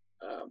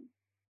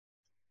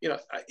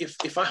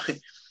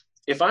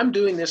 If I'm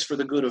doing this for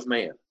the good of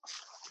man,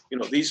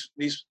 these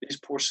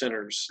poor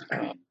sinners,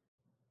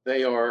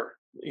 they are,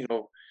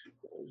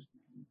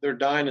 they're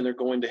dying and they're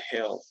going to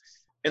hell,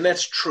 and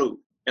that's true.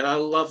 And I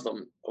love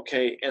them,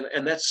 okay,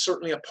 and that's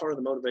certainly a part of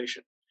the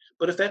motivation.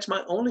 But if that's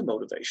my only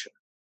motivation,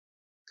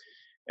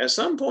 at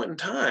some point in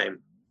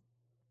time,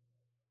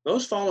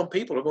 those fallen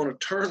people are going to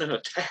turn and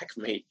attack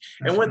me.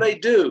 And when they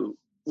do,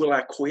 will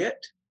I quit?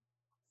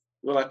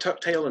 Will I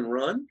tuck tail and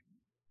run?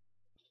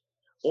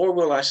 Or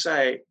will I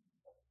say,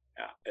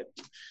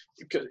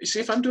 because you see,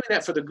 if I'm doing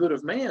that for the good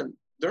of man,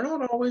 they're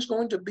not always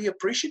going to be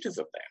appreciative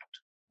of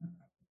that.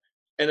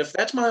 And if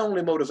that's my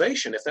only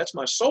motivation, if that's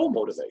my sole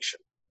motivation,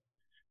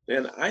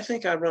 then I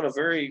think I run a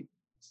very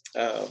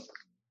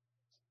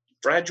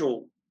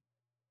fragile,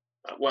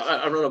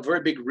 I run a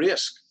very big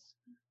risk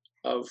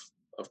of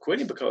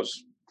quitting,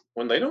 because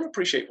when they don't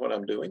appreciate what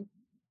I'm doing,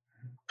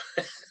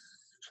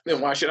 then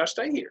why should I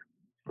stay here?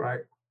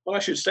 Right. Well, I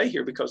should stay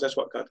here because that's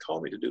what God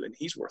called me to do, and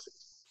He's worth it.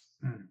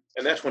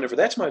 And that's whenever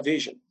that's my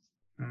vision,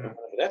 and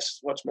that's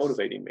what's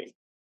motivating me,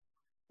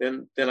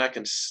 then I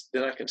can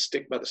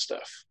stick by the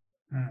stuff.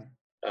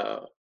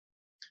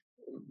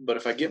 But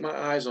if I get my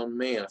eyes on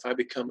man, if I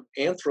become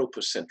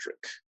anthropocentric,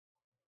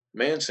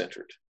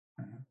 man-centered,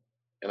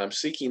 and I'm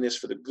seeking this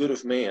for the good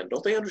of man,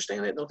 don't they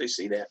understand that? Don't they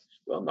see that?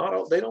 Well,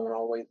 they don't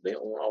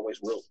always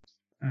will.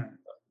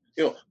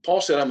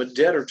 Paul said, "I'm a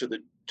debtor to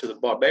the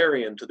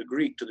barbarian, to the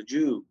Greek, to the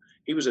Jew."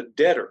 He was a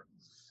debtor.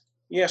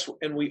 Yes,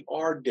 and we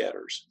are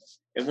debtors.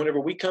 And whenever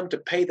we come to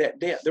pay that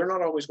debt, they're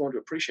not always going to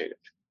appreciate it.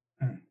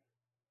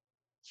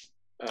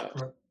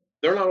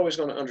 They're not always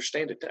going to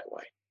understand it that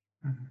way.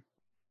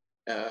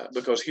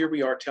 Because here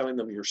we are telling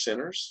them, you're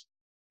sinners.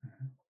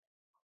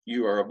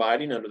 You are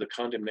abiding under the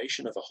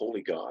condemnation of a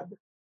holy God.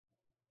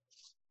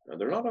 Now,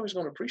 they're not always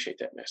going to appreciate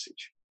that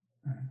message.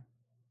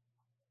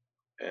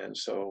 And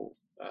so,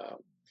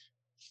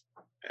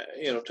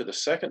 to the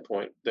second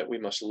point, that we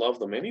must love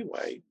them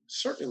anyway,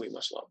 certainly we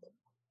must love them.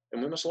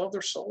 And we must love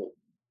their soul.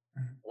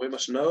 We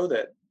must know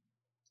that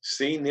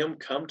seeing them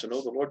come to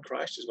know the Lord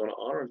Christ is going to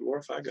honor and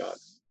glorify God.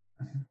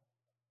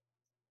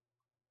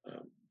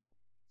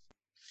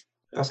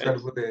 That's got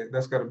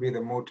to be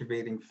the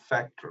motivating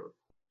factor.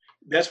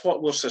 That's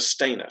what will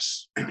sustain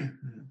us.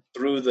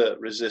 through the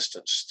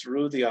resistance,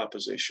 through the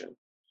opposition,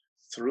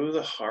 through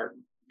the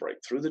heartbreak,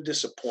 through the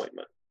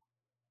disappointment.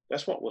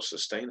 That's what will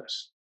sustain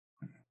us.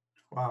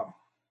 Wow,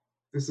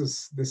 this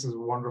is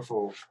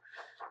wonderful.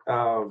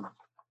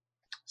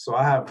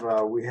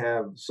 So we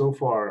have so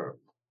far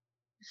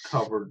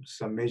covered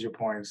some major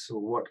points, so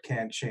what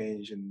can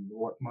change and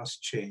what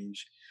must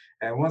change.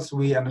 And once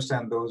we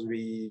understand those,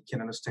 we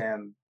can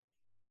understand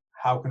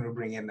how can we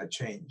bring in that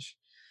change.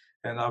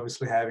 And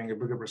obviously having a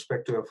bigger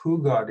perspective of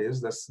who God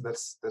is, that's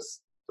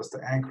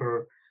the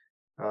anchor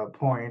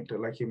point,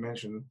 like you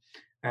mentioned.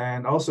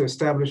 And also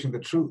establishing the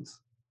truth,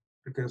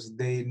 because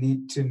they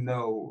need to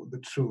know the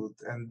truth,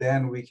 and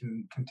then we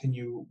can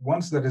continue.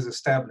 Once that is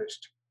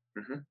established,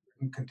 Mm-hmm. we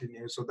can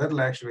continue. So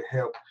that'll actually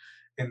help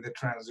in the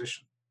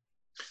transition.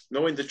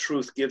 Knowing the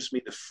truth gives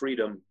me the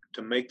freedom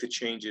to make the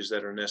changes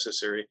that are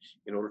necessary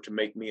in order to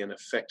make me an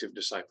effective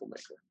disciple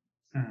maker.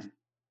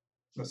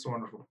 That's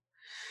wonderful.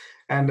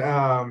 And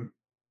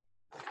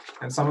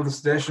some of the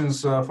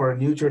suggestions for a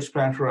new church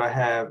planter I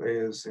have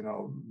is,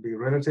 be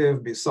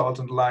relative, be salt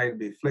and light,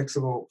 be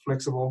flexible,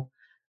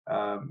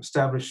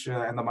 establish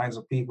in the minds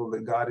of people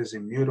that God is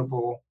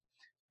immutable.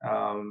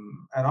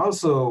 And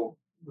also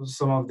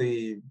some of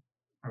the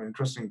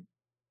interesting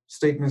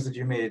statements that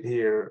you made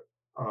here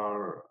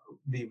are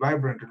be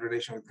vibrant in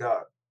relation with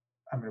God.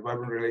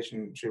 Vibrant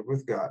relationship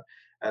with God,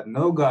 and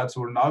know God's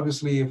word. And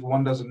obviously, if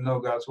one doesn't know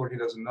God's word, he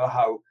doesn't know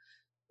how,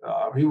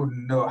 he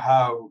wouldn't know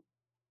how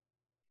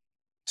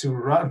to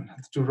run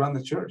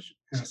the church,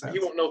 in a sense. He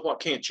won't know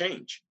what can't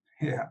change.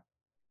 Yeah.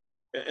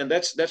 And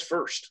that's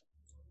first.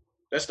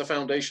 That's the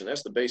foundation.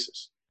 That's the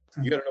basis.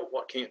 You got to know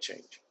what can't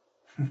change.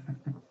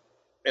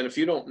 And if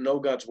you don't know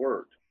God's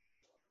word,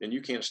 then you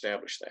can't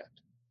establish that.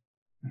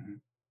 Mm-hmm.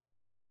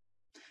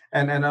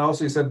 And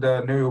also you said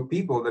know your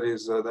people, that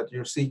is that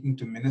you're seeking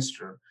to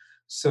minister.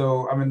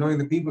 So knowing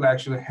the people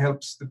actually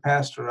helps the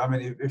pastor.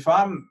 If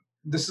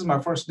this is my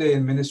first day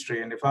in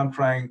ministry, and if I'm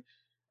trying,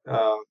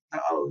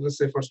 let's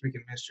say first week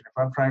in ministry, if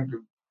I'm trying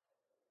to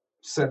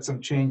set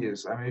some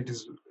changes,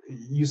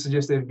 you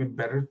suggest that it'd be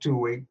better to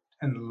wait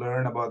and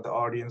learn about the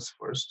audience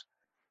first,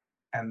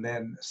 and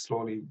then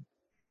slowly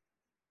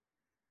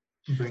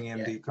bring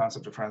in the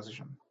concept of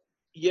transition.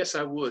 Yes,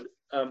 I would.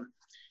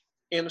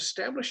 And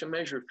establish a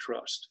measure of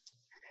trust.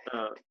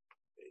 And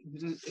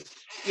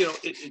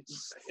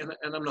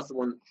I'm not the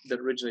one that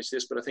originates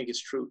this, but I think it's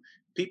true.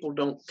 People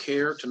don't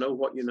care to know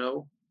what you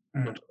know,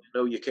 until they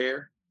know you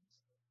care.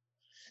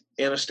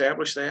 And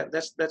establish that.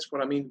 That's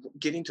what I mean.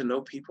 Getting to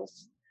know people.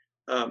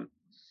 I'm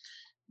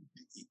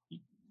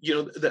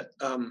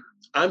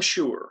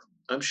sure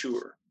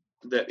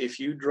that if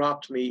you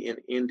dropped me in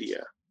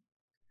India,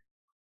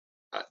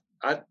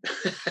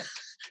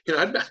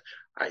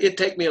 it'd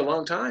take me a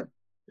long time.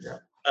 Yeah.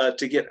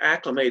 To get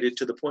acclimated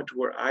to the point to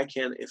where I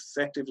can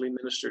effectively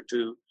minister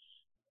to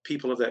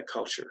people of that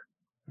culture.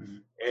 Mm-hmm.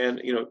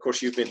 And, of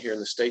course, you've been here in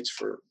the States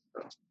for,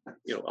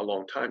 a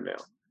long time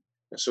now.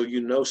 And so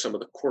some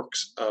of the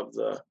quirks of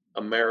the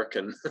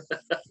American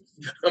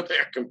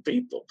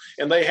people,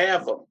 and they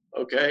have them,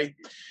 okay?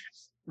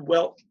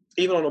 Well,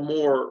 even on a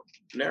more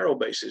narrow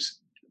basis,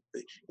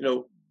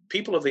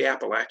 people of the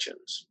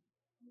Appalachians,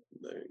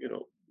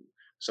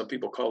 some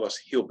people call us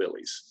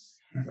hillbillies.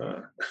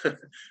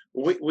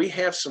 We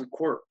have some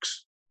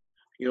quirks.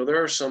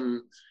 There are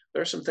some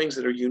things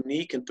that are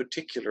unique and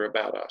particular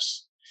about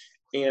us,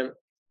 and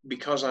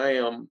because I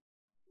am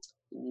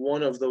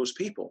one of those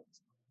people,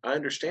 I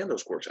understand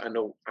those quirks. I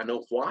know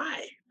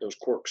why those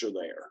quirks are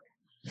there,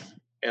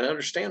 and I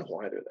understand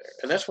why they're there.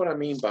 And that's what I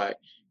mean by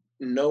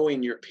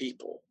knowing your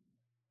people,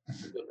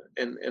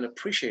 and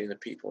appreciating the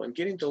people, and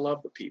getting to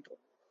love the people.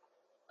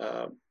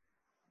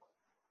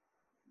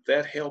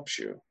 That helps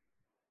you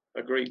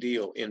a great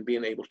deal in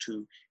being able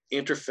to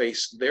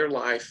interface their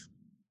life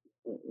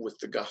with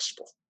the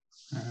gospel.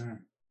 Mm-hmm.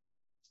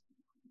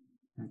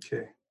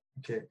 Okay.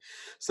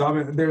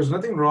 So there's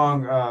nothing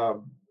wrong.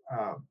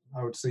 I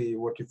would say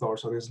what you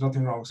thought. So there's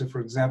nothing wrong. So for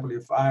example,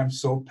 if I'm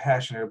so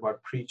passionate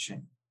about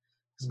preaching,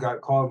 because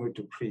God called me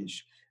to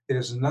preach,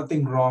 there's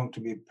nothing wrong to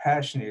be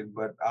passionate,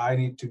 but I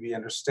need to be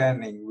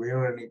understanding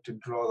where I need to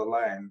draw the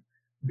line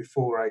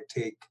before I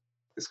take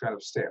this kind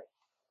of step.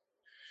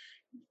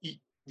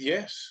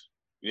 Yes.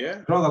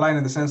 Yeah. Draw the line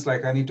in the sense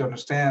like I need to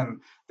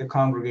understand the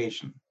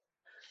congregation.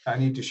 I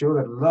need to show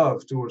that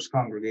love towards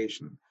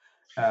congregation.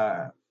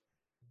 I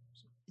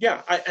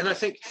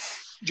think,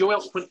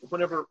 Joel,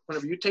 whenever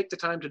you take the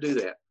time to do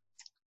that,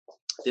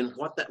 then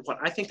what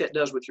I think that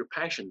does with your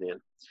passion then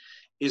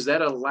is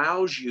that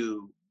allows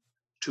you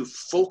to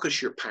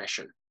focus your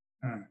passion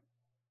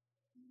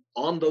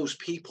on those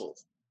people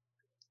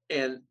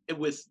and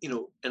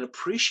and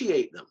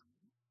appreciate them.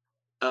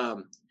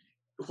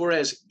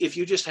 Whereas if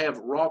you just have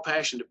raw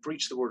passion to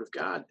preach the word of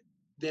God,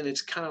 then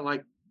it's kind of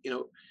like,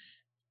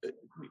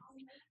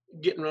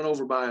 getting run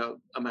over by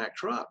a Mack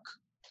truck.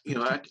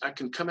 I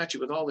can come at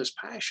you with all this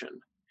passion,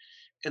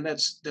 and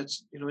that's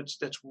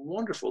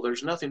wonderful.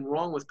 There's nothing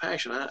wrong with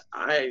passion.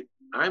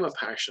 I'm a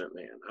passionate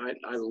man.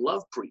 I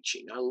love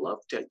preaching. I love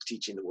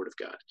teaching the word of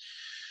God.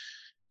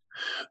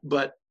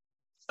 But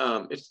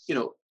It's,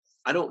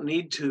 I don't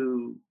need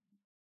to,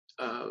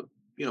 I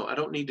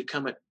don't need to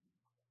come at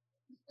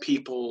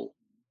people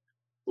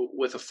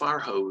with a fire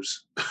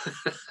hose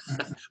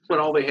when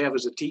all they have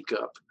is a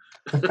teacup.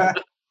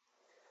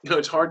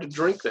 It's hard to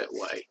drink that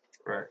way.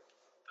 Right.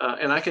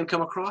 And I can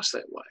come across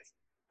that way.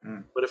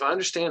 But if I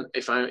understand,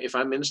 if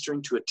I'm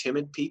ministering to a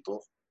timid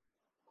people,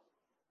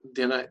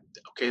 then that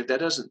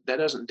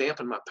doesn't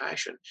dampen my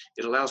passion.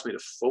 It allows me to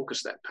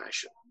focus that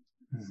passion.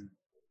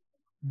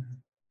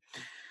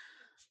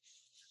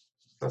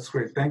 That's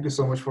great. Thank you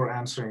so much for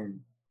answering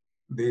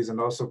these and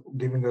also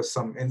giving us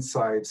some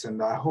insights.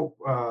 And I hope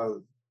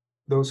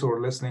those who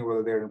are listening,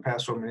 whether they're in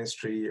pastoral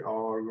ministry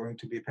or going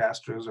to be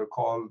pastors or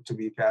called to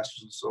be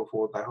pastors and so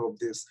forth, I hope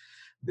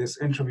this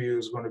interview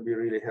is going to be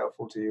really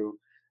helpful to you.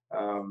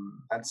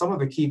 And some of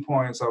the key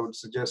points I would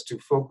suggest to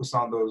focus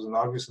on those. And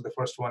obviously the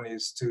first one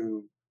is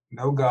to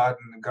know God,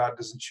 and God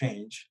doesn't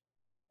change.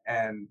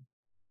 And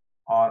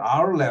on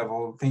our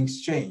level,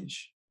 things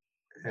change.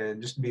 And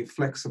just be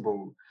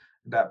flexible,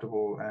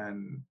 adaptable,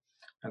 and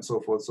so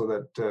forth, so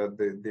that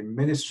the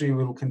ministry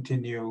will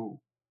continue.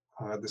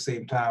 At the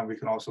same time, we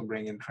can also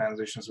bring in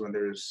transitions when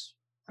there's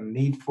a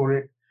need for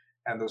it,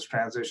 and those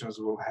transitions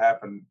will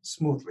happen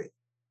smoothly.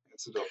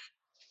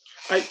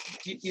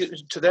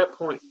 To that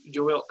point,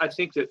 Joel, I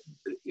think that,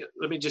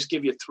 let me just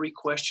give you 3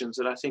 questions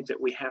that I think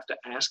that we have to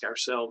ask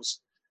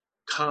ourselves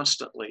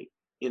constantly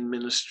in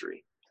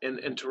ministry,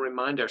 and to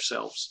remind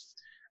ourselves.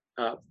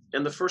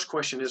 And the first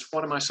question is,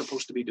 what am I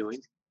supposed to be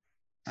doing?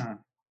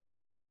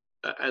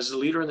 As a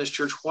leader in this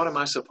church, what am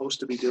I supposed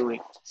to be doing?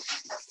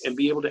 And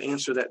be able to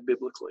answer that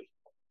biblically.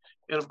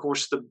 And of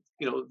course, the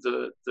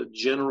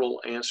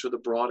general answer, the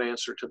broad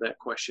answer to that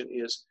question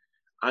is,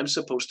 I'm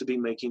supposed to be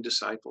making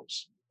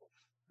disciples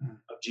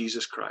of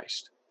Jesus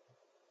Christ.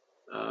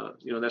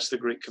 That's the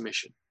Great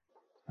Commission.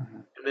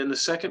 And then the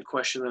second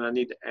question that I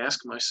need to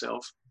ask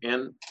myself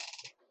and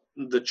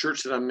the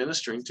church that I'm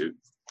ministering to,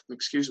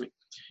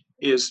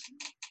 is,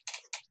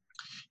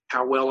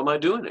 how well am I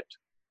doing it?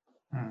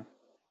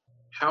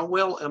 How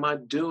well am I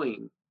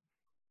doing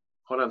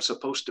what I'm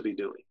supposed to be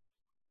doing?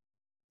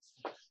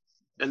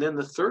 And then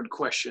the third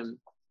question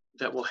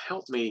that will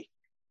help me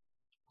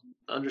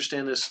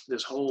understand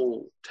this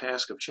whole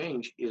task of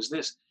change is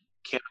this: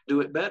 can I do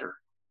it better?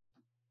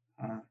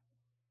 And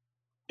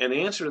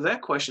the answer to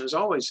that question is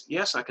always,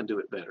 yes, I can do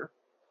it better.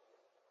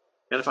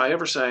 And if I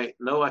ever say,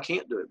 no, I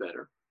can't do it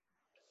better,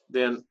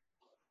 then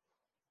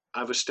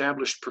I've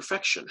established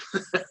perfection.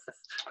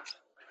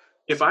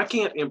 If I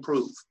can't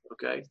improve,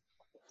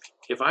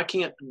 if I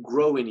can't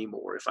grow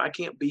anymore, if I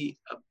can't be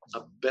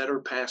a better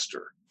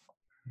pastor,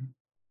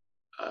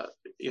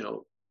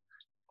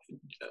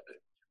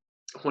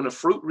 when a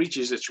fruit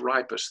reaches its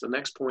ripest, the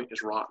next point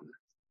is rotten.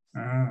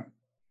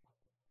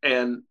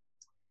 And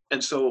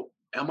so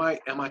am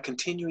I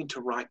continuing to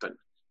ripen?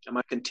 Am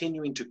I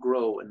continuing to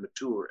grow and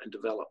mature and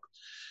develop?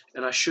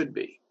 And I should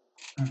be.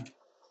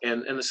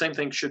 And the same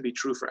thing should be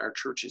true for our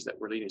churches that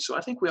we're leading. So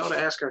I think we ought to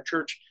ask our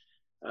church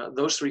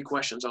those 3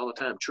 questions all the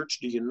time. Church,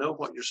 do you know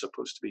what you're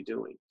supposed to be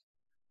doing?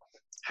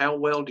 How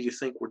well do you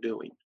think we're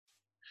doing?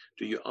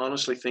 Do you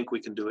honestly think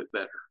we can do it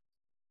better?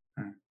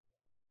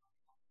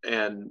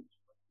 And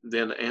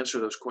then answer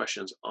those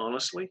questions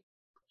honestly.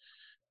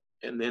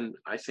 And then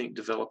I think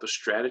develop a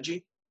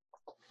strategy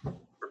for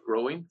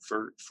growing,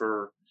 for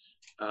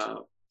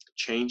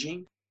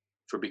changing,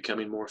 for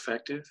becoming more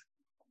effective.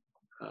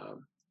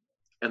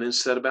 And then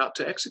set about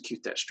to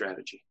execute that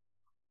strategy.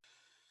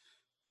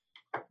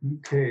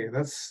 Okay,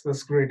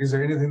 that's great. Is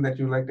there anything that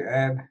you'd like to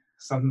add?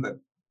 Something that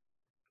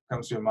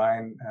comes to your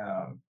mind?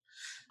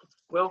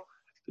 Well,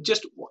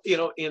 just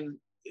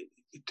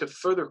to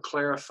further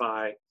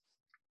clarify,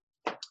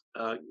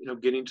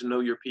 getting to know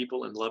your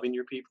people and loving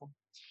your people.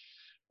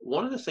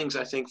 One of the things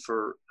I think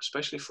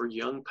especially for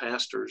young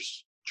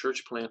pastors,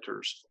 church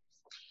planters,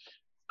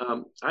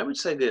 I would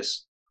say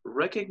this: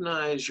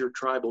 recognize your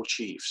tribal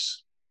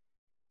chiefs.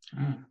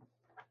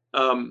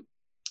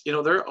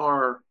 There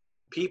are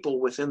people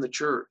within the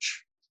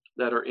church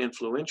that are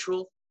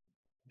influential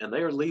and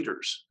they are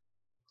leaders,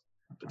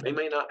 but they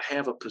may not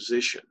have a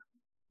position.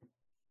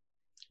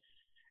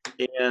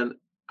 And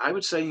I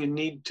would say you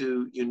need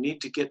to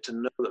get to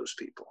know those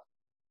people,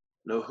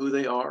 know who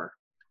they are.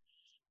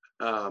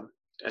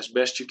 As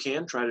best you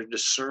can, try to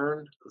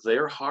discern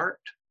their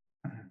heart.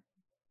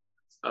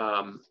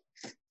 And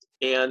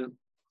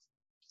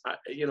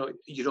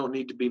you don't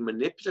need to be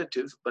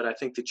manipulative, but I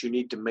think that you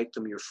need to make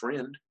them your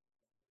friend,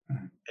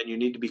 and you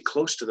need to be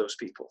close to those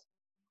people,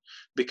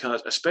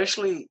 because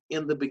especially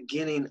in the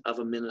beginning of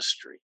a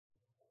ministry,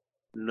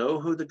 know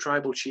who the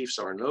tribal chiefs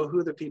are, know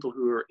who the people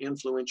who are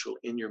influential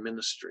in your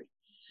ministry,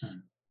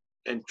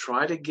 and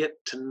try to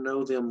get to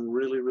know them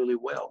really, really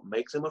well.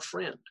 Make them a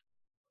friend,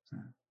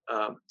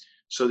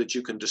 so that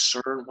you can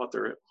discern what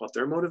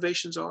their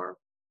motivations are,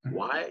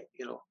 why,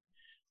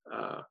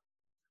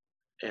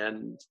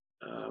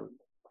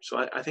 so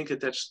I think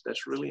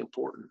that's really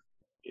important,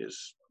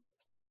 is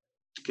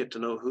to get to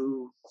know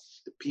who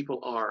the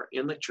people are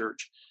in the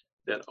church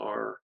that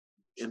are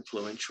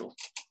influential.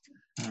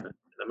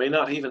 The may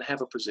not even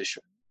have a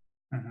position.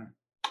 Mm-hmm.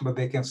 But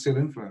they can still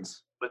influence.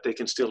 But they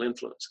can still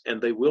influence,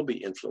 and they will be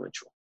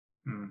influential.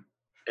 Mm.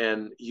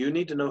 And you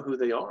need to know who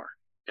they are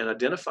and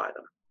identify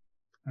them.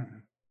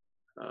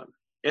 Mm-hmm.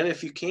 And if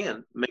you can,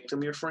 make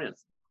them your friend.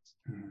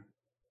 Mm-hmm.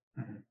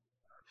 Mm-hmm.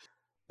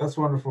 That's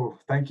wonderful.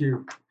 Thank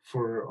you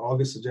for all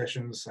the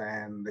suggestions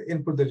and the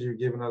input that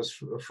you've given us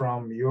from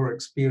your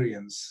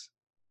experience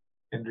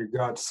in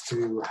regards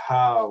to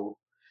how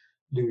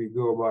do we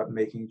go about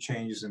making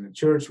changes in the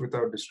church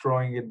without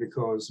destroying it,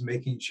 because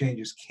making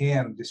changes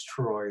can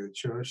destroy the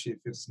church if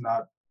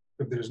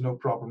there's no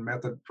proper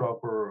method,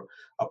 proper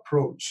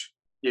approach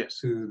Yes.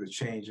 to the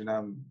change. And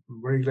I'm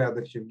very glad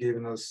that you've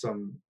given us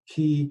some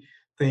key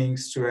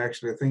things to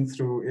actually think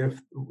through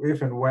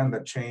if and when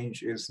that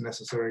change is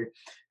necessary.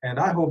 And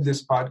I hope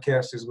this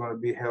podcast is going to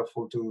be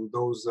helpful to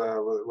those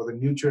whether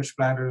new church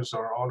planters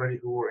or already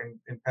who are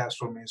in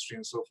pastoral ministry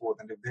and so forth.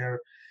 And if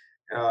they're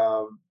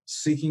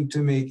seeking to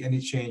make any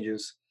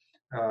changes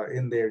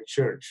in their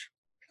church.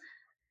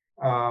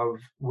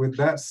 With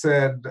that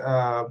said,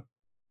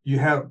 you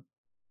have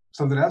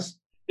something else?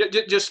 Yeah,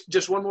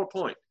 just one more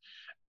point.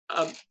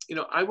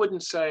 I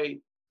wouldn't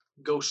say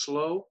go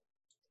slow,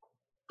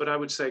 but I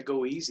would say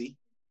go easy.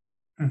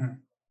 Mm-hmm.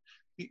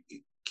 You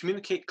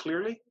communicate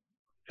clearly,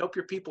 help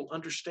your people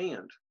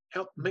understand,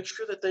 make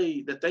sure that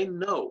they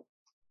know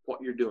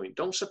what you're doing.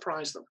 Don't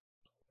surprise them.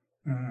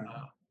 Mm-hmm.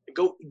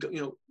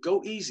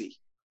 Go easy.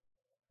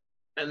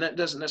 And that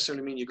doesn't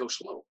necessarily mean you go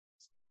slow.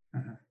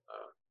 Mm-hmm.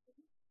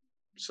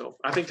 So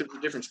I think there's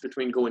a difference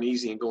between going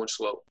easy and going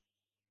slow.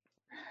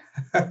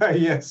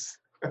 Yes.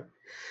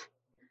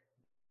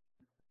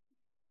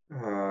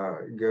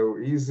 Go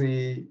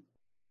easy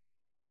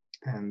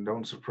and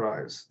don't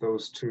surprise.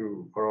 Those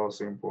two are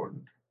also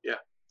important.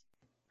 Yeah.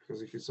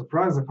 Because if you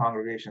surprise the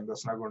congregation,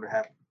 that's not going to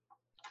happen.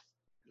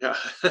 Yeah.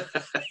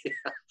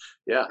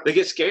 Yeah. They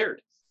get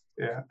scared.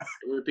 Yeah.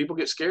 When people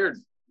get scared,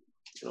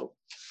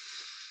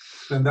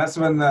 Then that's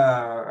when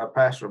a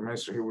pastor or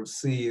minister, he would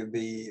see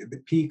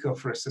the peak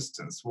of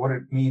resistance, what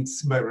it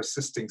means by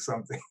resisting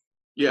something.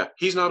 Yeah,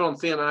 he's not on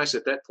thin ice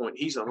at that point.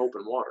 He's on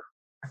open water.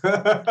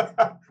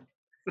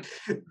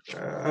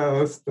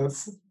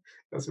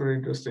 That's very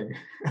interesting.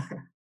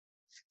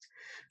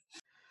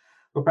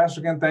 Well,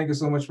 Pastor Ken, thank you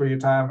so much for your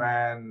time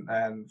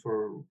and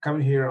for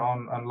coming here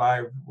on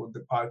live with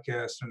the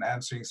podcast and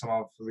answering some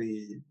of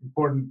the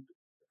important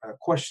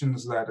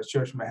questions that a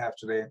church may have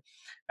today.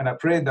 And I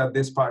pray that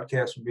this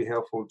podcast will be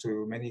helpful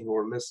to many who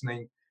are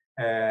listening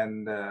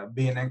and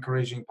be an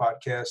encouraging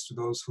podcast to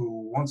those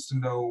who wants to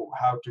know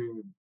how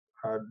to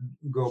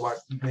go about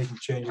making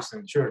changes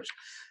in the church.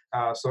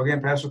 So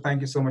again, Pastor,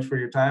 thank you so much for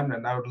your time.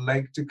 And I would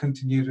like to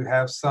continue to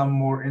have some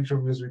more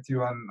interviews with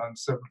you on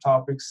several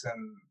topics.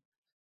 And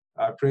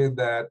I pray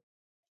that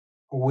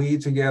we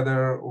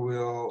together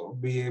will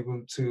be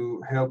able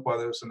to help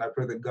others. And I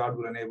pray that God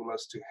will enable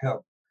us to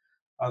help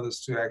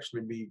others to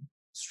actually be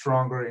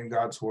stronger in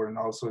God's word and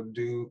also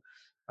do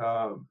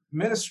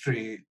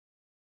ministry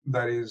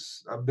that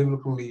is a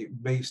biblically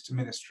based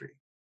ministry.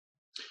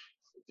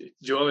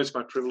 Joel, it's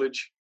my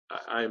privilege.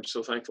 I am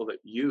so thankful that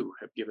you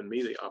have given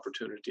me the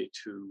opportunity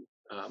to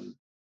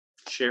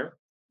share.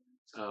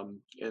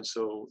 And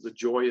so the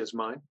joy is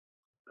mine.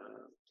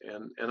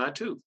 And I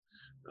too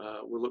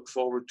will look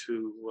forward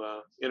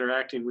to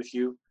interacting with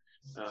you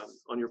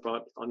on your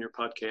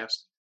podcast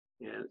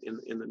and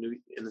in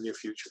the near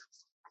future.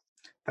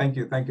 Thank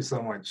you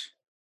so much.